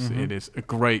 Tamara. It is a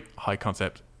great high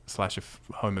concept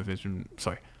home invasion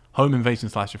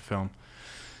slasher film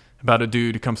about a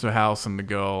dude who comes to a house and the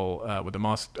girl with a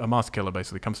master killer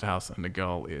basically comes to the house and the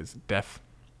girl is deaf.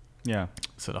 Yeah.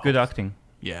 So good acting.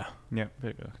 Yeah. Yeah,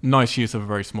 very good. Nice use of a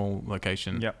very small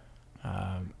location. Yep.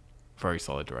 Very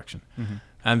solid direction.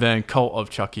 And then Cult of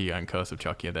Chucky and Curse of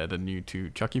Chucky are the new two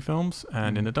Chucky films.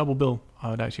 And in a double bill, I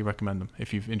would actually recommend them.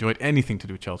 If you've enjoyed anything to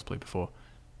do with Child's Play before,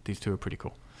 these two are pretty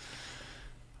cool.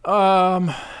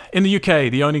 In the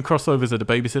UK, the only crossovers are The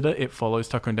Babysitter, It Follows,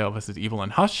 Tucker and Dale vs. Evil,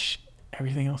 and Hush.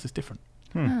 Everything else is different.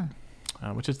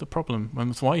 which is the problem. And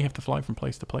that's why you have to fly from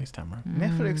place to place, Tamara.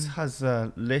 Netflix has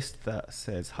a list that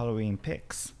says Halloween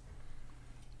picks,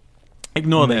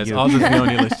 Ignore No, this. you- Ours is the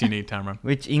only list you need, Tamara.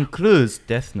 which includes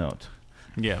Death Note.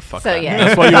 Yeah, fuck So, that. yeah.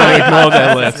 That's why you want to ignore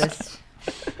their list. List.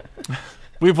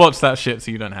 We've watched that shit,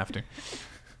 so you don't have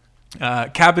to.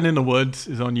 Cabin in the Woods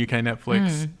is on UK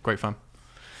Netflix. Great fun.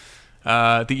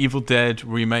 The Evil Dead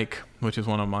remake, which is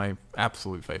one of my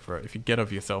absolute favorite. If you get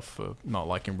over yourself for not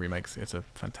liking remakes, it's a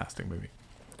fantastic movie.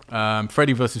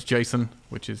 Freddy vs. Jason,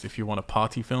 which is if you want a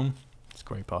party film, it's a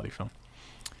great party film.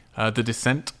 The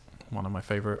Descent, one of my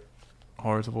favorite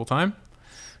horrors of all time.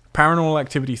 Paranormal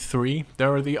Activity 3.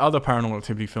 There are the other Paranormal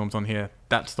Activity films on here.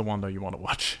 That's the one though you want to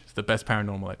watch. It's the best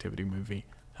Paranormal Activity movie.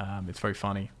 It's very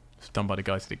funny. It's done by the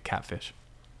guys who did Catfish.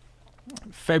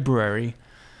 February,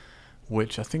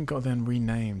 which I think got then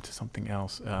renamed to something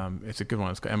else. It's a good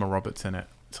one. It's got Emma Roberts in it.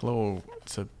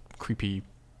 It's a creepy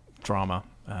drama.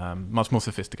 Much more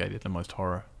sophisticated than most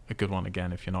horror. A good one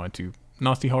again if you're not into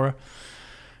nasty horror.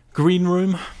 Green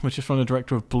Room, which is from the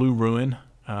director of Blue Ruin.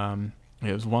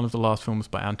 It was one of the last films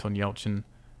by Anton Yelchin,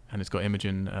 and it's got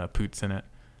Imogen Poots in it.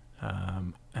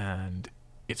 And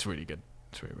it's really good.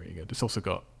 It's really, really good. It's also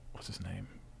got, what's his name?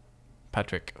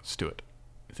 Patrick Stewart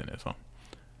is in it as well.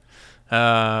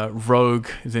 Rogue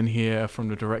is in here from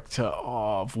the director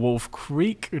of Wolf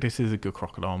Creek. This is a good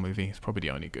crocodile movie. It's probably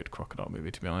the only good crocodile movie,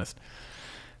 to be honest.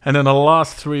 And then the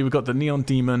last three, we've got The Neon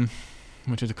Demon,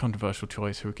 which is a controversial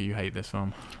choice. Ruki, you hate this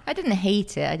film. I didn't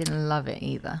hate it. I didn't love it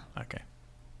either. Okay.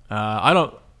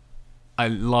 I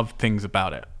love things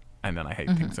about it, and then I hate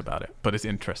things about it. But it's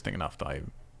interesting enough that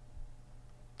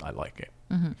I like it,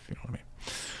 if you know what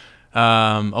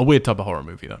I mean. A weird type of horror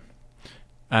movie, though.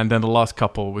 And then the last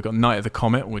couple, we've got Night of the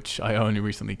Comet, which I only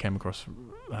recently came across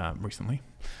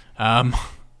and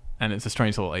it's a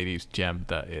strange little 80s gem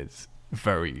that is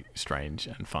very strange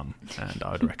and fun, and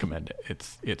I would recommend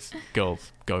it. It's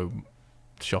girls go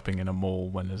shopping in a mall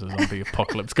when there's a zombie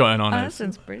apocalypse going on. That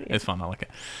sounds brilliant. It's fun. I like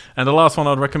it. And the last one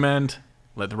I'd recommend,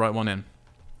 Let the Right One In,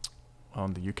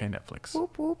 on the UK Netflix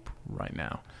Whoop, whoop. right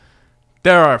now.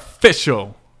 There are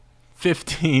official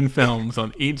 15 films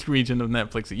on each region of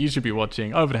Netflix that you should be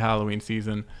watching over the Halloween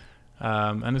season,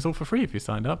 and it's all for free if you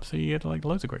signed up, so you get like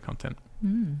loads of great content.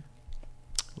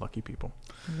 Lucky people.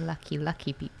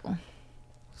 Lucky people.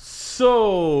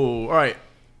 So, all right,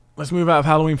 let's move out of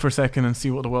Halloween for a second and see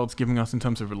what the world's giving us in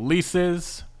terms of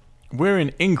releases. We're in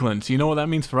England, so you know what that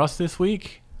means for us this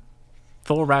week?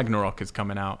 Thor Ragnarok is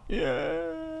coming out. Yeah.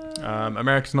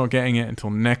 America's not getting it until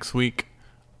next week.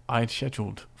 I had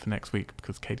scheduled for next week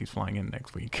because Katie's flying in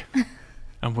next week.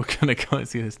 And we're going to go and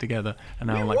see this together. And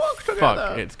now I'm like,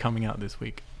 fuck, it's coming out this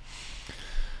week.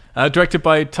 Directed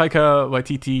by Taika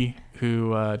Waititi,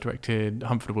 who directed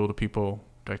Hunt for the Wilder People,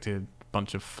 directed a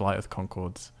bunch of Flight of the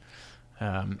Conchords.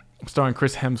 Starring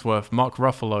Chris Hemsworth, Mark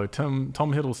Ruffalo, Tom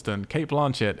Hiddleston, Cate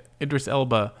Blanchett, Idris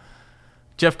Elba,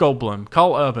 Jeff Goldblum,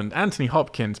 Carl Urban, Anthony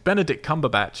Hopkins, Benedict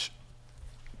Cumberbatch.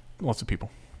 Lots of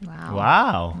people.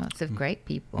 Wow. Lots of great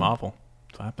people. Marvel.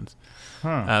 That's what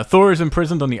happens. Thor is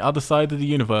imprisoned on the other side of the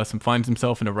universe and finds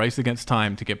himself in a race against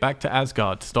time to get back to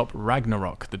Asgard to stop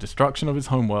Ragnarok, the destruction of his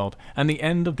homeworld, and the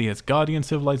end of the Asgardian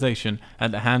civilization at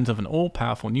the hands of an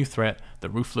all-powerful new threat, the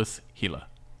Ruthless Healer.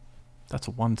 That's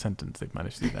one sentence they've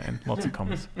managed to do that in. Lots of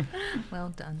commas. Well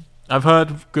done. I've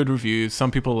heard good reviews.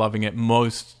 Some people are loving it.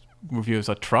 Most reviewers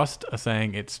I trust are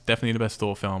saying it's definitely the best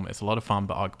Thor film. It's a lot of fun,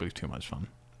 but arguably too much fun.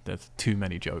 There's too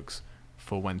many jokes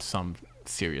for when some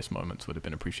serious moments would have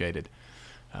been appreciated,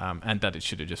 and that it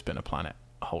should have just been a Planet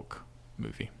Hulk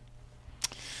movie.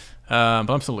 But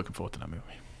I'm still looking forward to that movie.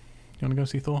 You want to go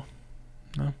see Thor?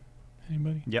 No?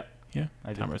 Anybody? Yep. Yeah?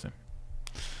 I do. Tamara's in.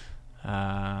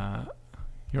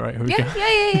 You're right.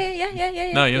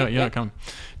 Yeah. No, you're not coming.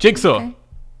 Jigsaw. Okay.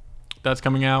 That's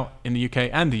coming out in the UK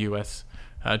and the US.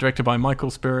 Directed by Michael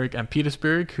Spierig and Peter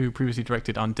Spierig, who previously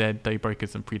directed Undead,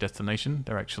 Daybreakers, and Predestination.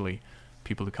 They're actually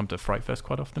people who come to Fright Fest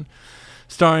quite often.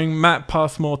 Starring Matt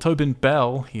Passmore, Tobin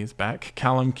Bell, he is back,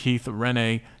 Callum, Keith,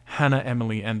 Renee, Hannah,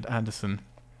 Emily, and Anderson.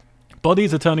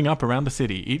 Bodies are turning up around the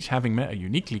city, each having met a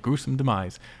uniquely gruesome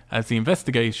demise. As the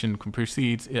investigation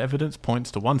proceeds, evidence points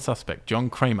to one suspect, John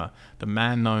Kramer, the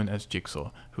man known as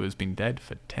Jigsaw, who has been dead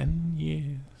for 10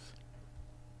 years.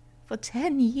 For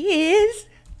 10 years?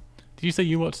 Did you say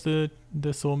you watched the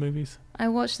Saw movies? I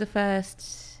watched the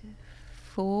first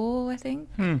 4, I think.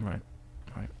 Right.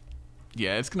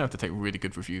 Yeah, it's going to have to take really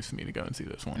good reviews for me to go and see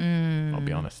this one. I'll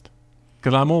be honest.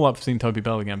 Because I'm all up for seeing Toby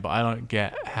Bell again, but I don't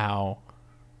get how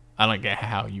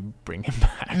you bring him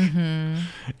back.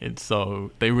 It's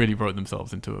so... They really wrote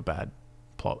themselves into a bad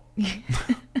plot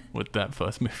with that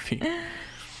first movie.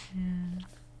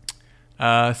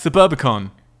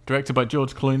 Suburbicon, directed by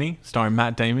George Clooney, starring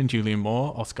Matt Damon, Julianne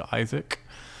Moore, Oscar Isaac.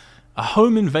 A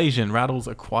home invasion rattles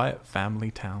a quiet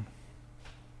family town.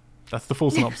 That's the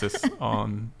full synopsis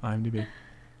on IMDb.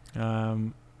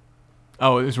 It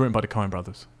was written by the Coen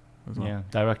brothers as well. Yeah,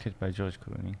 directed by George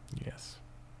Clooney. Yes.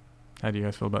 How do you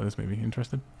guys feel about this movie?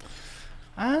 Interested?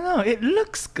 I don't know. It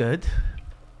looks good,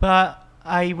 but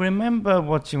I remember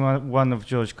watching one of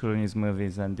George Clooney's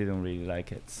movies and didn't really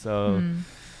like it. So,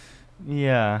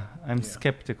 yeah, I'm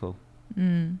skeptical.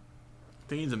 Mm. I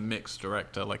think he's a mixed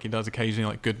director. Like, he does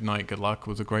occasionally, like, Good Night, Good Luck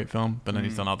was a great film, but then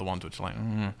he's done other ones which are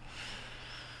like,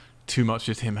 too much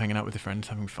just him hanging out with his friends,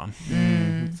 having fun.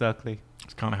 Exactly.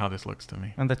 It's kind of how this looks to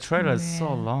me. And the trailer is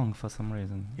so long for some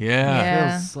reason. Yeah. Yeah.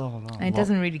 It feels so long. And it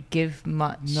doesn't really give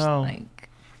much. No. Like,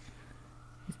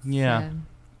 Yeah.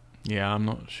 Yeah, I'm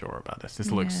not sure about this.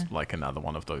 This looks like another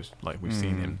one of those, like we've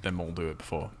seen them all do it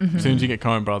before. As soon as you get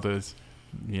Coen brothers,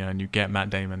 and you get Matt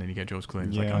Damon and you get George Clooney,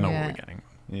 it's like, I know what we're getting.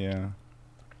 Yeah.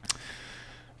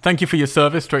 Thank You for Your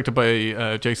Service, directed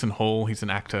by Jason Hall. He's an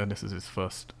actor. This is his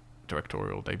first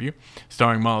directorial debut.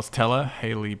 Starring Miles Teller,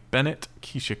 Haley Bennett,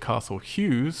 Keisha Castle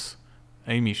Hughes,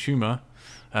 Amy Schumer.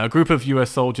 A group of US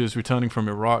soldiers returning from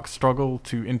Iraq struggle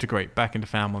to integrate back into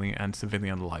family and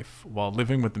civilian life while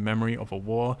living with the memory of a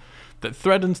war that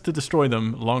threatens to destroy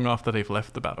them long after they've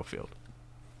left the battlefield.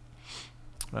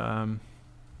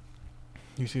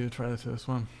 You see the trailer to this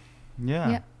one? Yeah.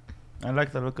 Yep. I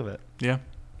like the look of it. Yeah?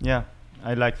 Yeah.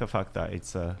 I like the fact that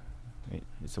it's a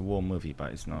war movie,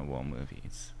 but it's not a war movie.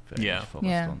 It's very much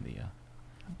focused on the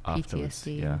afterwards.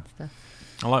 PTSD Yeah. and stuff.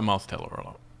 I like Miles Teller a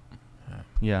lot.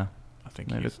 Yeah. I think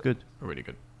It he's looks good. a really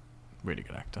good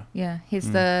actor. Yeah,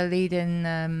 he's the lead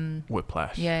in.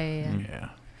 Whiplash. Yeah. And Yeah,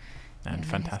 he's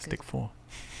Fantastic good. Four.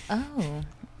 Oh,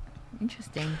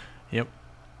 interesting. Yep.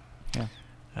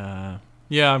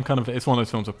 Yeah. I'm kind of. It's one of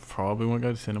those films I probably won't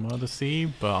go to cinema to see,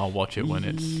 but I'll watch it when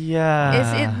it's.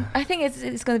 Yeah. I think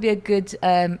it's going to be a good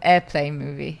airplane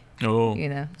movie. Oh,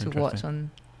 To watch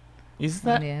on. Is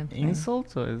that Yeah,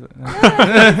 insult or is it?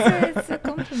 It's a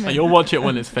compliment. You'll watch it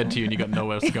when it's fed to you and you got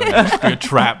nowhere else to go. You're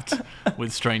trapped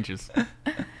with strangers.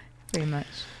 Pretty much.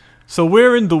 So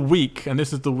we're in the week, and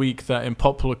this is the week that in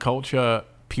popular culture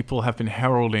people have been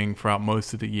heralding throughout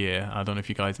most of the year. I don't know if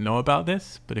you guys know about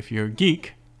this, but if you're a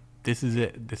geek, this is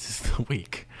it. This is the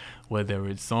week where there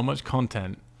is so much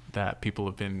content that people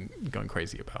have been going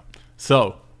crazy about.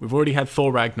 So we've already had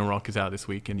Thor Ragnarok is out this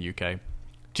week in the UK.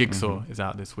 Jigsaw is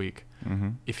out this week.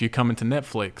 If you come into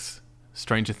Netflix,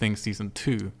 Stranger Things Season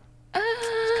 2 is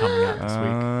coming out this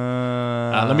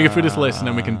week. Let me go through this list and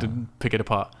then we can pick it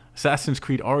apart. Assassin's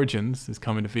Creed Origins is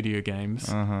coming to video games.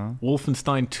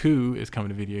 Wolfenstein 2 is coming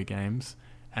to video games.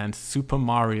 And Super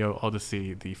Mario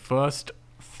Odyssey, the first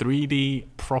 3D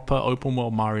proper open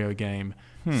world Mario game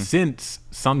since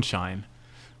Sunshine.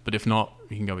 But if not,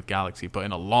 you can go with Galaxy. But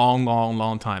in a long, long,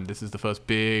 long time, this is the first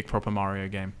big proper Mario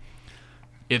game.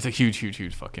 It's a huge, huge,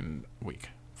 huge fucking week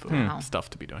for stuff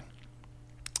to be doing.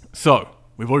 So,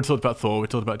 we've already talked about Thor. We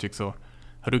talked about Jigsaw.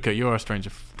 Haruka, you're a Stranger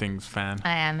Things fan.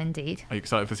 I am indeed. Are you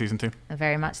excited for Season 2?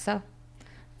 Very much so.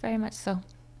 Very much so.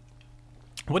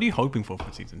 What are you hoping for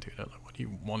Season 2? Like, what do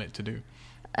you want it to do?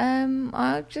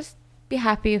 I'll just be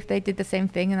happy if they did the same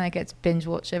thing and I get to binge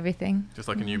watch everything. Just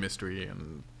like a new mystery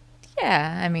and...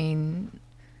 Yeah, I mean...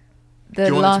 Do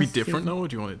you want it to be different, though, or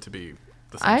do you want it to be...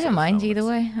 I don't mind either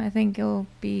way. I think it'll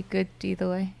be good either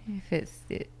way. If it's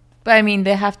it. But I mean,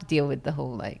 they have to deal with the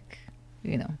whole that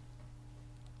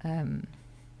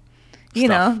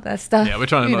stuff. Yeah, we're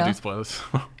trying to not do spoilers.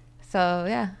 So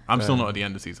yeah. I'm still not at the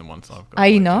end of Season 1, so I've got. Are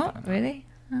you not really?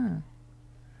 Oh.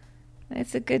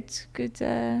 It's a good. Did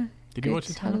you watch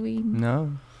it, Halloween?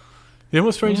 No. You know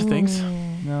what Stranger Things?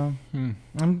 No.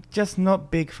 I'm just not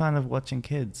big fan of watching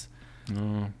kids.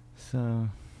 No. So.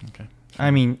 Okay. I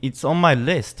mean, it's on my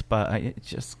list, but I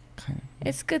just kind of...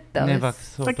 It's good though. Never It's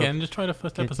thought again, of just try the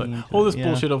first episode. getting into All this it,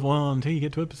 bullshit of, until you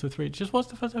get to episode 3, just watch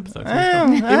the first episode.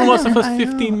 Even watch the first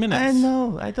 15 minutes. I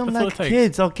know. I don't That's all like it takes.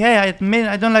 kids, okay? I admit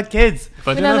I don't like kids. If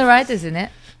I You didn't know the have- writers in it.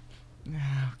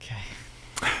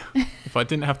 Okay. If I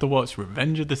didn't have to watch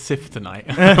Revenge of the Sith tonight,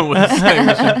 I would say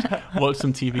we should watch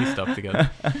some TV stuff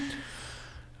together.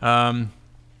 I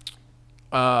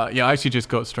actually just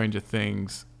got Stranger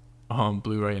Things on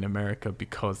Blu-ray in America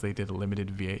because they did a limited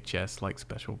VHS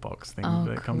special box thing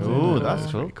that comes in. Ooh, It that's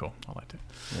was cool. really cool. I liked it.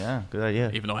 Yeah, good idea.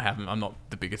 Even though I'm not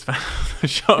the biggest fan of the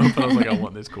show, but I was like, I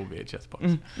want this cool VHS box.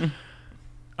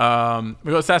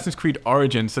 We got Assassin's Creed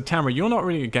Origins. So Tamara, you're not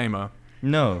really a gamer,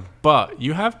 No, but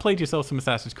you have played yourself some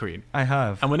Assassin's Creed. I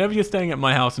have. And whenever you're staying at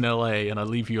my house in LA and I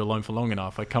leave you alone for long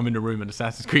enough, I come in the room and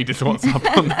Assassin's Creed is what's up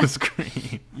on the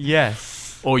screen.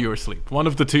 Yes. or you're asleep. One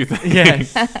of the two things.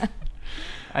 Yes.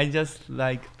 I just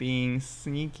like being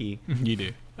sneaky. You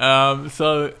do.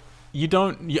 So you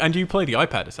don't, and you play the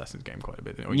iPad Assassin's game quite a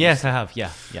bit. Or Yes, I have.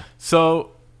 Yeah.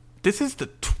 So this is the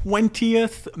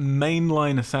 20th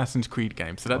mainline Assassin's Creed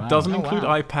game. So that Wow. doesn't Oh, include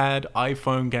wow. iPad,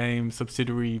 iPhone games,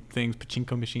 subsidiary things,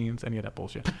 pachinko machines, any of that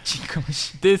bullshit.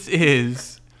 This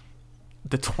is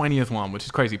the 20th one, which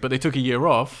is crazy. But they took a year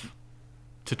off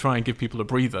to try and give people a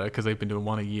breather because they've been doing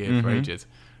one a year for Mhm. ages.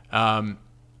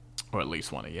 Or at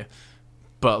least one a year.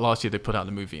 But last year they put out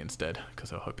the movie instead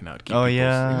because they were hoping that would keep Oh people's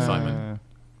yeah. excitement.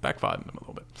 Backfired on them a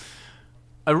little bit.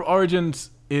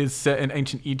 Origins is set in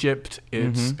ancient Egypt.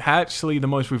 It's actually the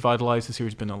most revitalized the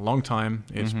series has been in a long time.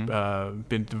 It's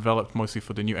been developed mostly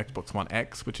for the new Xbox One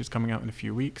X, which is coming out in a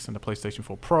few weeks, and the PlayStation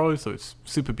 4 Pro. So it's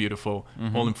super beautiful,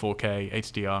 all in 4K,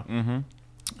 HDR.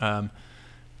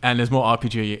 And there's more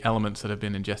RPG elements that have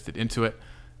been ingested into it.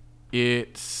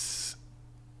 It's...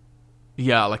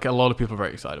 Yeah, like a lot of people are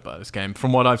very excited about this game.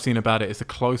 From what I've seen about it, it's the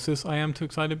closest I am to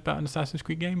excited about an Assassin's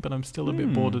Creed game, but I'm still a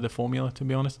bit bored of the formula, to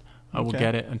be honest. I will Okay.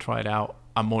 get it and try it out.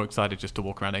 I'm more excited just to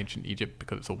walk around ancient Egypt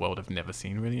because it's a world I've never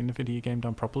seen really in a video game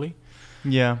done properly.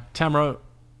 Yeah. Tamro,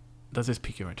 does this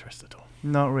pique your interest at all?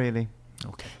 Not really.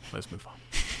 Okay, let's move on.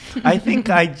 I think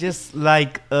I just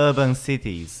like urban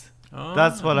cities. Oh.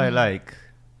 That's what I like.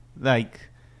 Like,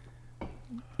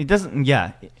 it doesn't.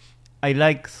 Yeah, I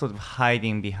like sort of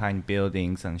hiding behind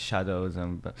buildings and shadows,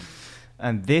 and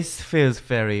this feels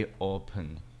very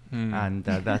open, and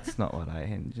that's not what I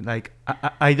enjoy. Like,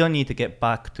 I don't need to get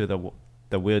back to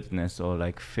the wilderness or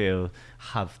like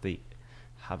have the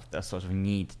sort of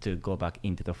need to go back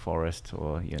into the forest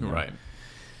or Right.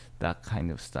 that kind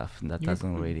of stuff. That You-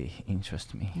 doesn't really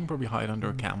interest me. You can probably hide under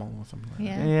a camel or something like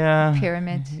that. Yeah. Yeah.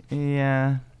 Pyramid.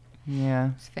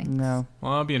 Yeah. Sphinx. No.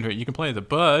 Well, I'll be interested. You can play as a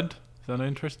bird. Does that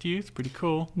interest you? It's pretty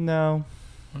cool. No.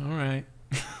 All right.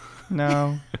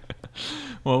 No.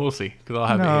 Well, we'll see, because I'll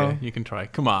have No. it here. You can try.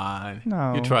 Come on.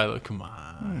 No. You try. Look. Come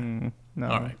on. No.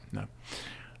 All right.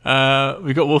 No.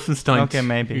 We got Wolfenstein. Okay,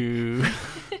 maybe. 2,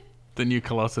 the new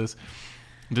Colossus.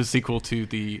 The sequel to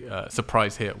the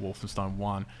surprise hit Wolfenstein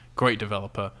 1. Great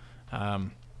developer.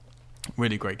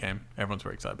 Really great game. Everyone's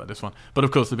very excited about this one. But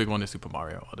of course, the big one is Super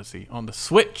Mario Odyssey on the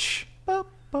Switch.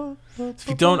 If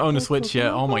you don't own a Switch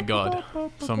yet, oh my god,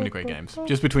 so many great games.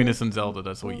 Just between this and Zelda,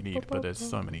 that's all you need. But there's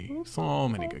so many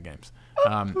good games.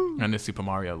 And this Super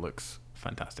Mario looks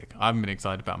fantastic. I haven't been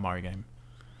excited about a Mario game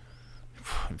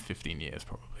in 15 years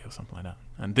probably, or something like that.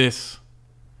 And this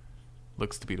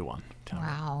looks to be the one.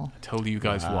 Wow. I told you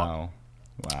guys what.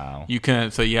 Wow. You can,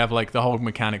 so you have like the whole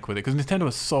mechanic with it, because Nintendo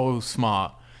is so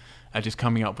smart at just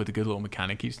coming up with a good little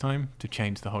mechanic each time to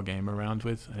change the whole game around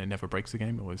with, and it never breaks the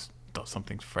game. It always does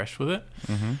something fresh with it.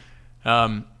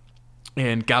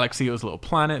 In Galaxy, it was little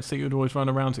planets that you would always run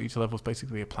around, so each level was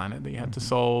basically a planet that you had to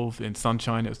solve. In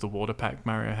Sunshine, it was the water pack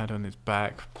Mario had on his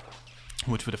back,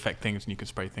 which would affect things and you could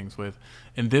spray things with.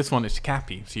 In this one, it's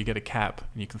Cappy, so you get a cap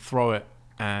and you can throw it,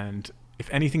 and if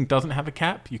anything doesn't have a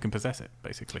cap, you can possess it,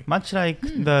 basically. Much like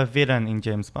the villain in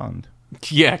James Bond.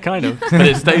 Yeah, kind of. But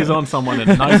it stays on someone in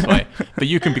a nice way. But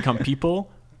you can become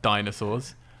people,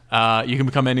 dinosaurs. You can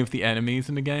become any of the enemies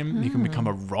in the game. You can become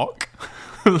a rock.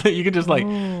 You can just like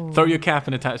throw your cap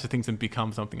and attach to things and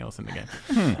become something else in the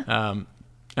game.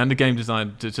 And the game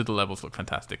design to the levels look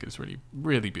fantastic. It's really,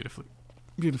 really beautifully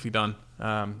done.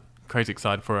 Crazy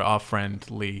excited for it. Our friend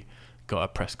Lee got a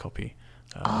press copy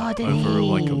did over he?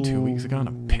 like 2 weeks ago, and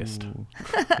I'm pissed.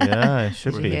 Yeah, it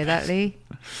should Did you hear be. that, Lee?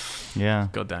 Yeah.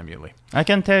 God damn you, Lee. I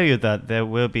can tell you that there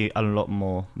will be a lot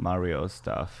more Mario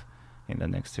stuff in the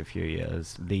next few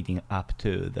years leading up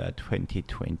to the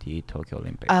 2020 Tokyo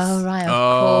Olympics. Oh, right.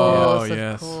 Oh, Of course.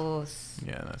 yes. Of course.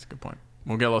 Yeah, that's a good point.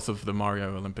 We'll get lots of the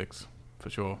Mario Olympics for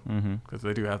sure, because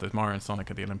they do have those Mario and Sonic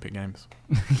at the Olympic Games.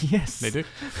 Yes. They do.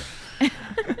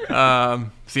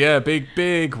 So yeah,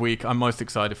 big week. I'm most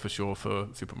excited for sure for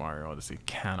Super Mario Odyssey.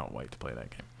 Cannot wait to play that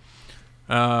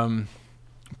game.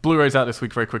 Blu-ray's out this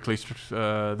week very quickly.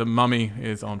 The Mummy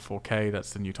is on 4K.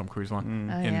 That's the new Tom Cruise one.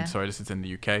 Oh, yeah. Sorry, this is in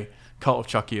the UK. Cult of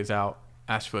Chucky is out.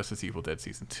 Ash vs. Evil Dead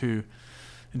Season 2.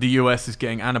 The US is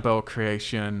getting Annabelle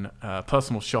Creation,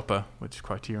 Personal Shopper, which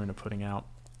Criterion are putting out.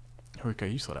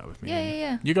 Haruka, you saw that with me.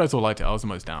 Yeah. You guys all liked it. I was the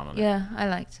most down on it. Yeah, I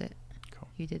liked it. Cool.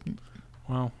 You didn't.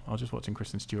 Well, I was just watching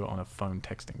Kristen Stewart on a phone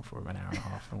texting for an hour and a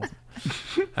half.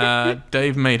 It wasn't.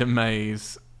 Dave Made a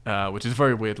Maze, which is a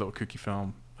very weird little kooky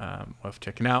film, worth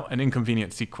checking out. An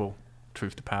Inconvenient sequel,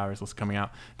 Truth to Power, is also coming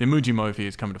out. The Emoji Movie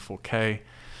is coming to 4K.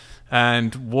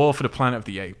 And War for the Planet of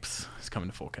the Apes is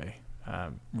coming to 4K.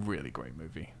 Really great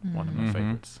movie. One of my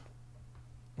favorites.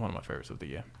 One of my favorites of the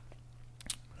year.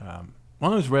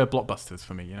 one of those rare blockbusters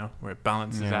for me, you know, where it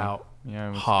balances Yeah. out Yeah,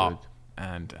 it was heart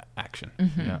and action.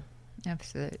 Mhm. Yeah.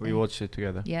 Absolutely. We watched it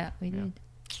together. Yeah, we Yeah. did.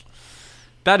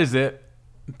 That is it.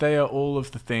 They are all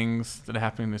of the things that are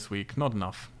happening this week. Not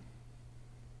enough.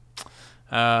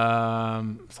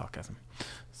 Sarcasm.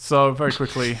 So, very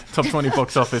quickly, top 20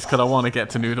 box office, because I want to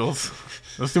get to Noodles.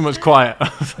 There's too much quiet.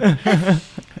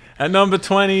 At number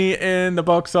 20 in the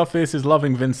box office is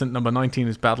Loving Vincent. Number 19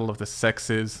 is Battle of the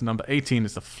Sexes. Number 18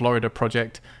 is The Florida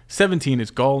Project. 17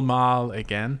 is Golmaal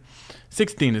again.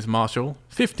 16 is Marshall.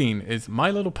 15 is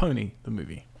My Little Pony, the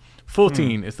movie.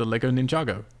 14 is the Lego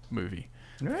Ninjago movie.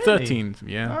 Really? 13,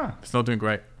 yeah, Ah. it's not doing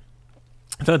great.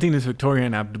 13 is Victoria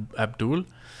and Abdul.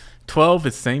 12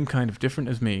 is Same Kind of Different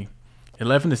as Me.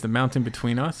 11 is The Mountain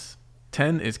Between Us.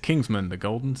 10 is Kingsman, The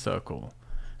Golden Circle.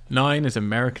 9 is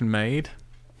American Made.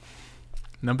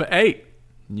 Number 8,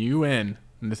 new in,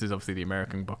 and this is obviously the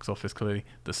American box office clearly,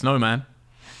 The Snowman,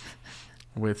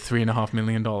 with $3.5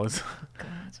 million.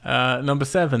 Number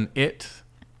 7, It.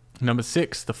 Number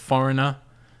 6, The Foreigner.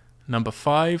 Number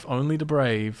 5, Only the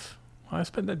Brave. I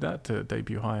expected that to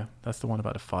debut higher. That's the one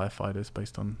about the firefighters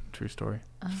based on true story.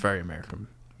 It's a very American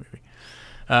movie.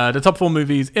 The top 4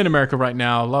 movies in America right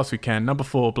now, last weekend. Number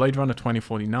 4, Blade Runner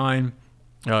 2049.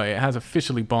 It has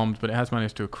officially bombed, but it has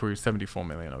managed to accrue 74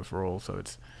 million overall, so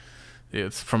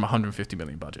it's from 150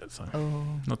 million budget, so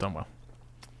not done well.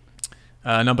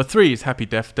 Number 3 is Happy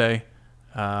Death Day,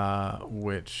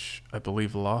 which I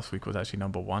believe last week was actually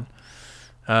number 1.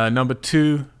 Number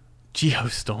 2,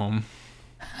 Geostorm.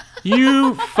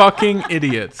 You fucking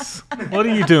idiots. What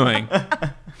are you doing?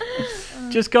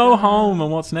 Just go home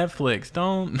and watch Netflix.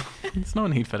 There's no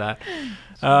need for that.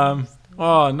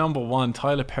 Number 1,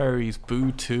 Tyler Perry's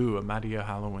Boo 2, A Madea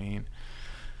Halloween.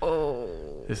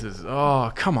 This is,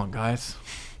 come on, guys.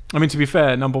 I mean, to be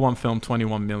fair, number 1 film,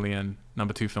 21 million.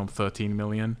 Number 2 film, 13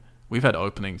 million. We've had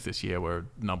openings this year where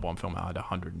number 1 film had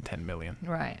 110 million.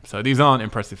 Right. So these aren't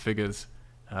impressive figures.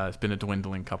 It's been a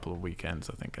dwindling couple of weekends,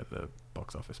 I think, at the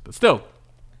box office. But still,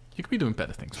 you could be doing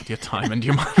better things with your time and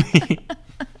your money.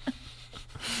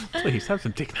 Please, have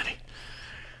some dignity.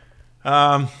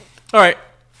 All right.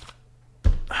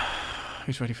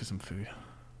 Who's ready for some food?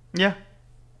 Yeah.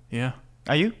 Yeah?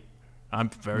 Are you? I'm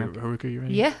very... Haruka, you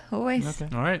ready? Yeah, always.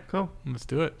 Okay. All right. Cool. Let's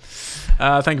do it.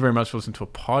 Thank you very much for listening to a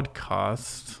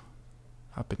podcast.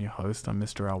 I've been your host. I'm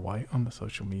Mr. Al White on the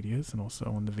social medias and also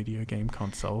on the video game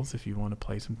consoles. If you want to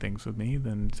play some things with me,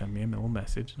 then send me a little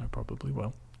message, and I probably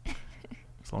will.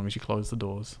 As long as you close the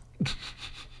doors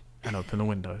and open the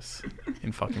windows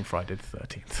in fucking Friday the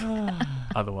 13th.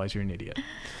 Otherwise, you're an idiot.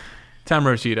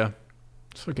 Tamara Yoshida,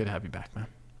 so good to have you back, man.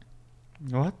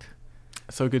 What?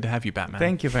 So good to have you back, man.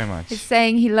 Thank you very much. He's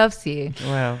saying he loves you.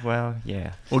 Well,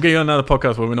 yeah. We'll get you on another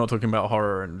podcast where we're not talking about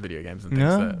horror and video games and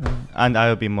things. No, and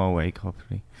I'll be more awake,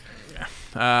 hopefully.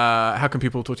 How can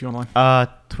people talk to you online?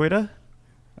 Twitter,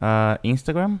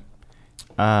 Instagram.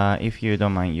 If you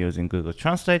don't mind using Google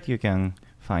Translate, you can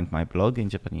find my blog in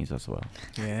Japanese as well.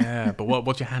 Yeah, but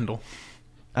what's your handle?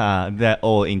 They're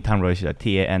all in Tamro Yoshida,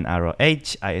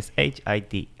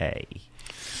 TANROHISHIDA.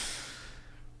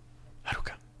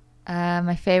 Haruka.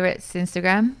 My favorite's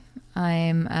Instagram.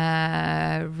 I'm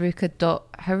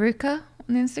ruka.haruka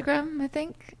on Instagram, I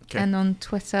think. Okay. And on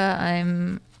Twitter,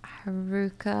 I'm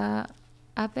Haruka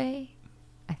Abe,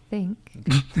 I think.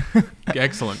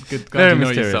 Excellent. Good. Glad Very you know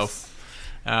mysterious.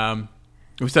 yourself.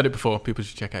 We've said it before. People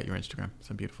should check out your Instagram.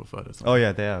 Some beautiful photos. Oh,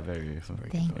 yeah, they are very beautiful.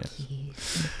 Thank Yes. you.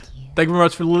 Thank you. Thank you very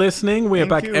much for listening. We are Thank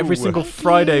back you. every single Thank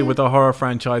Friday you. with our horror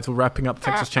franchise. We're wrapping up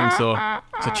Texas Chainsaw.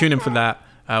 So tune in for that.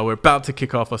 We're about to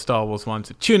kick off our Star Wars one.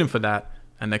 So tune in for that.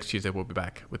 And next Tuesday, we'll be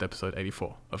back with episode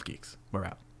 84 of Geeks. We're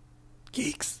out.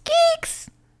 Geeks. Geeks!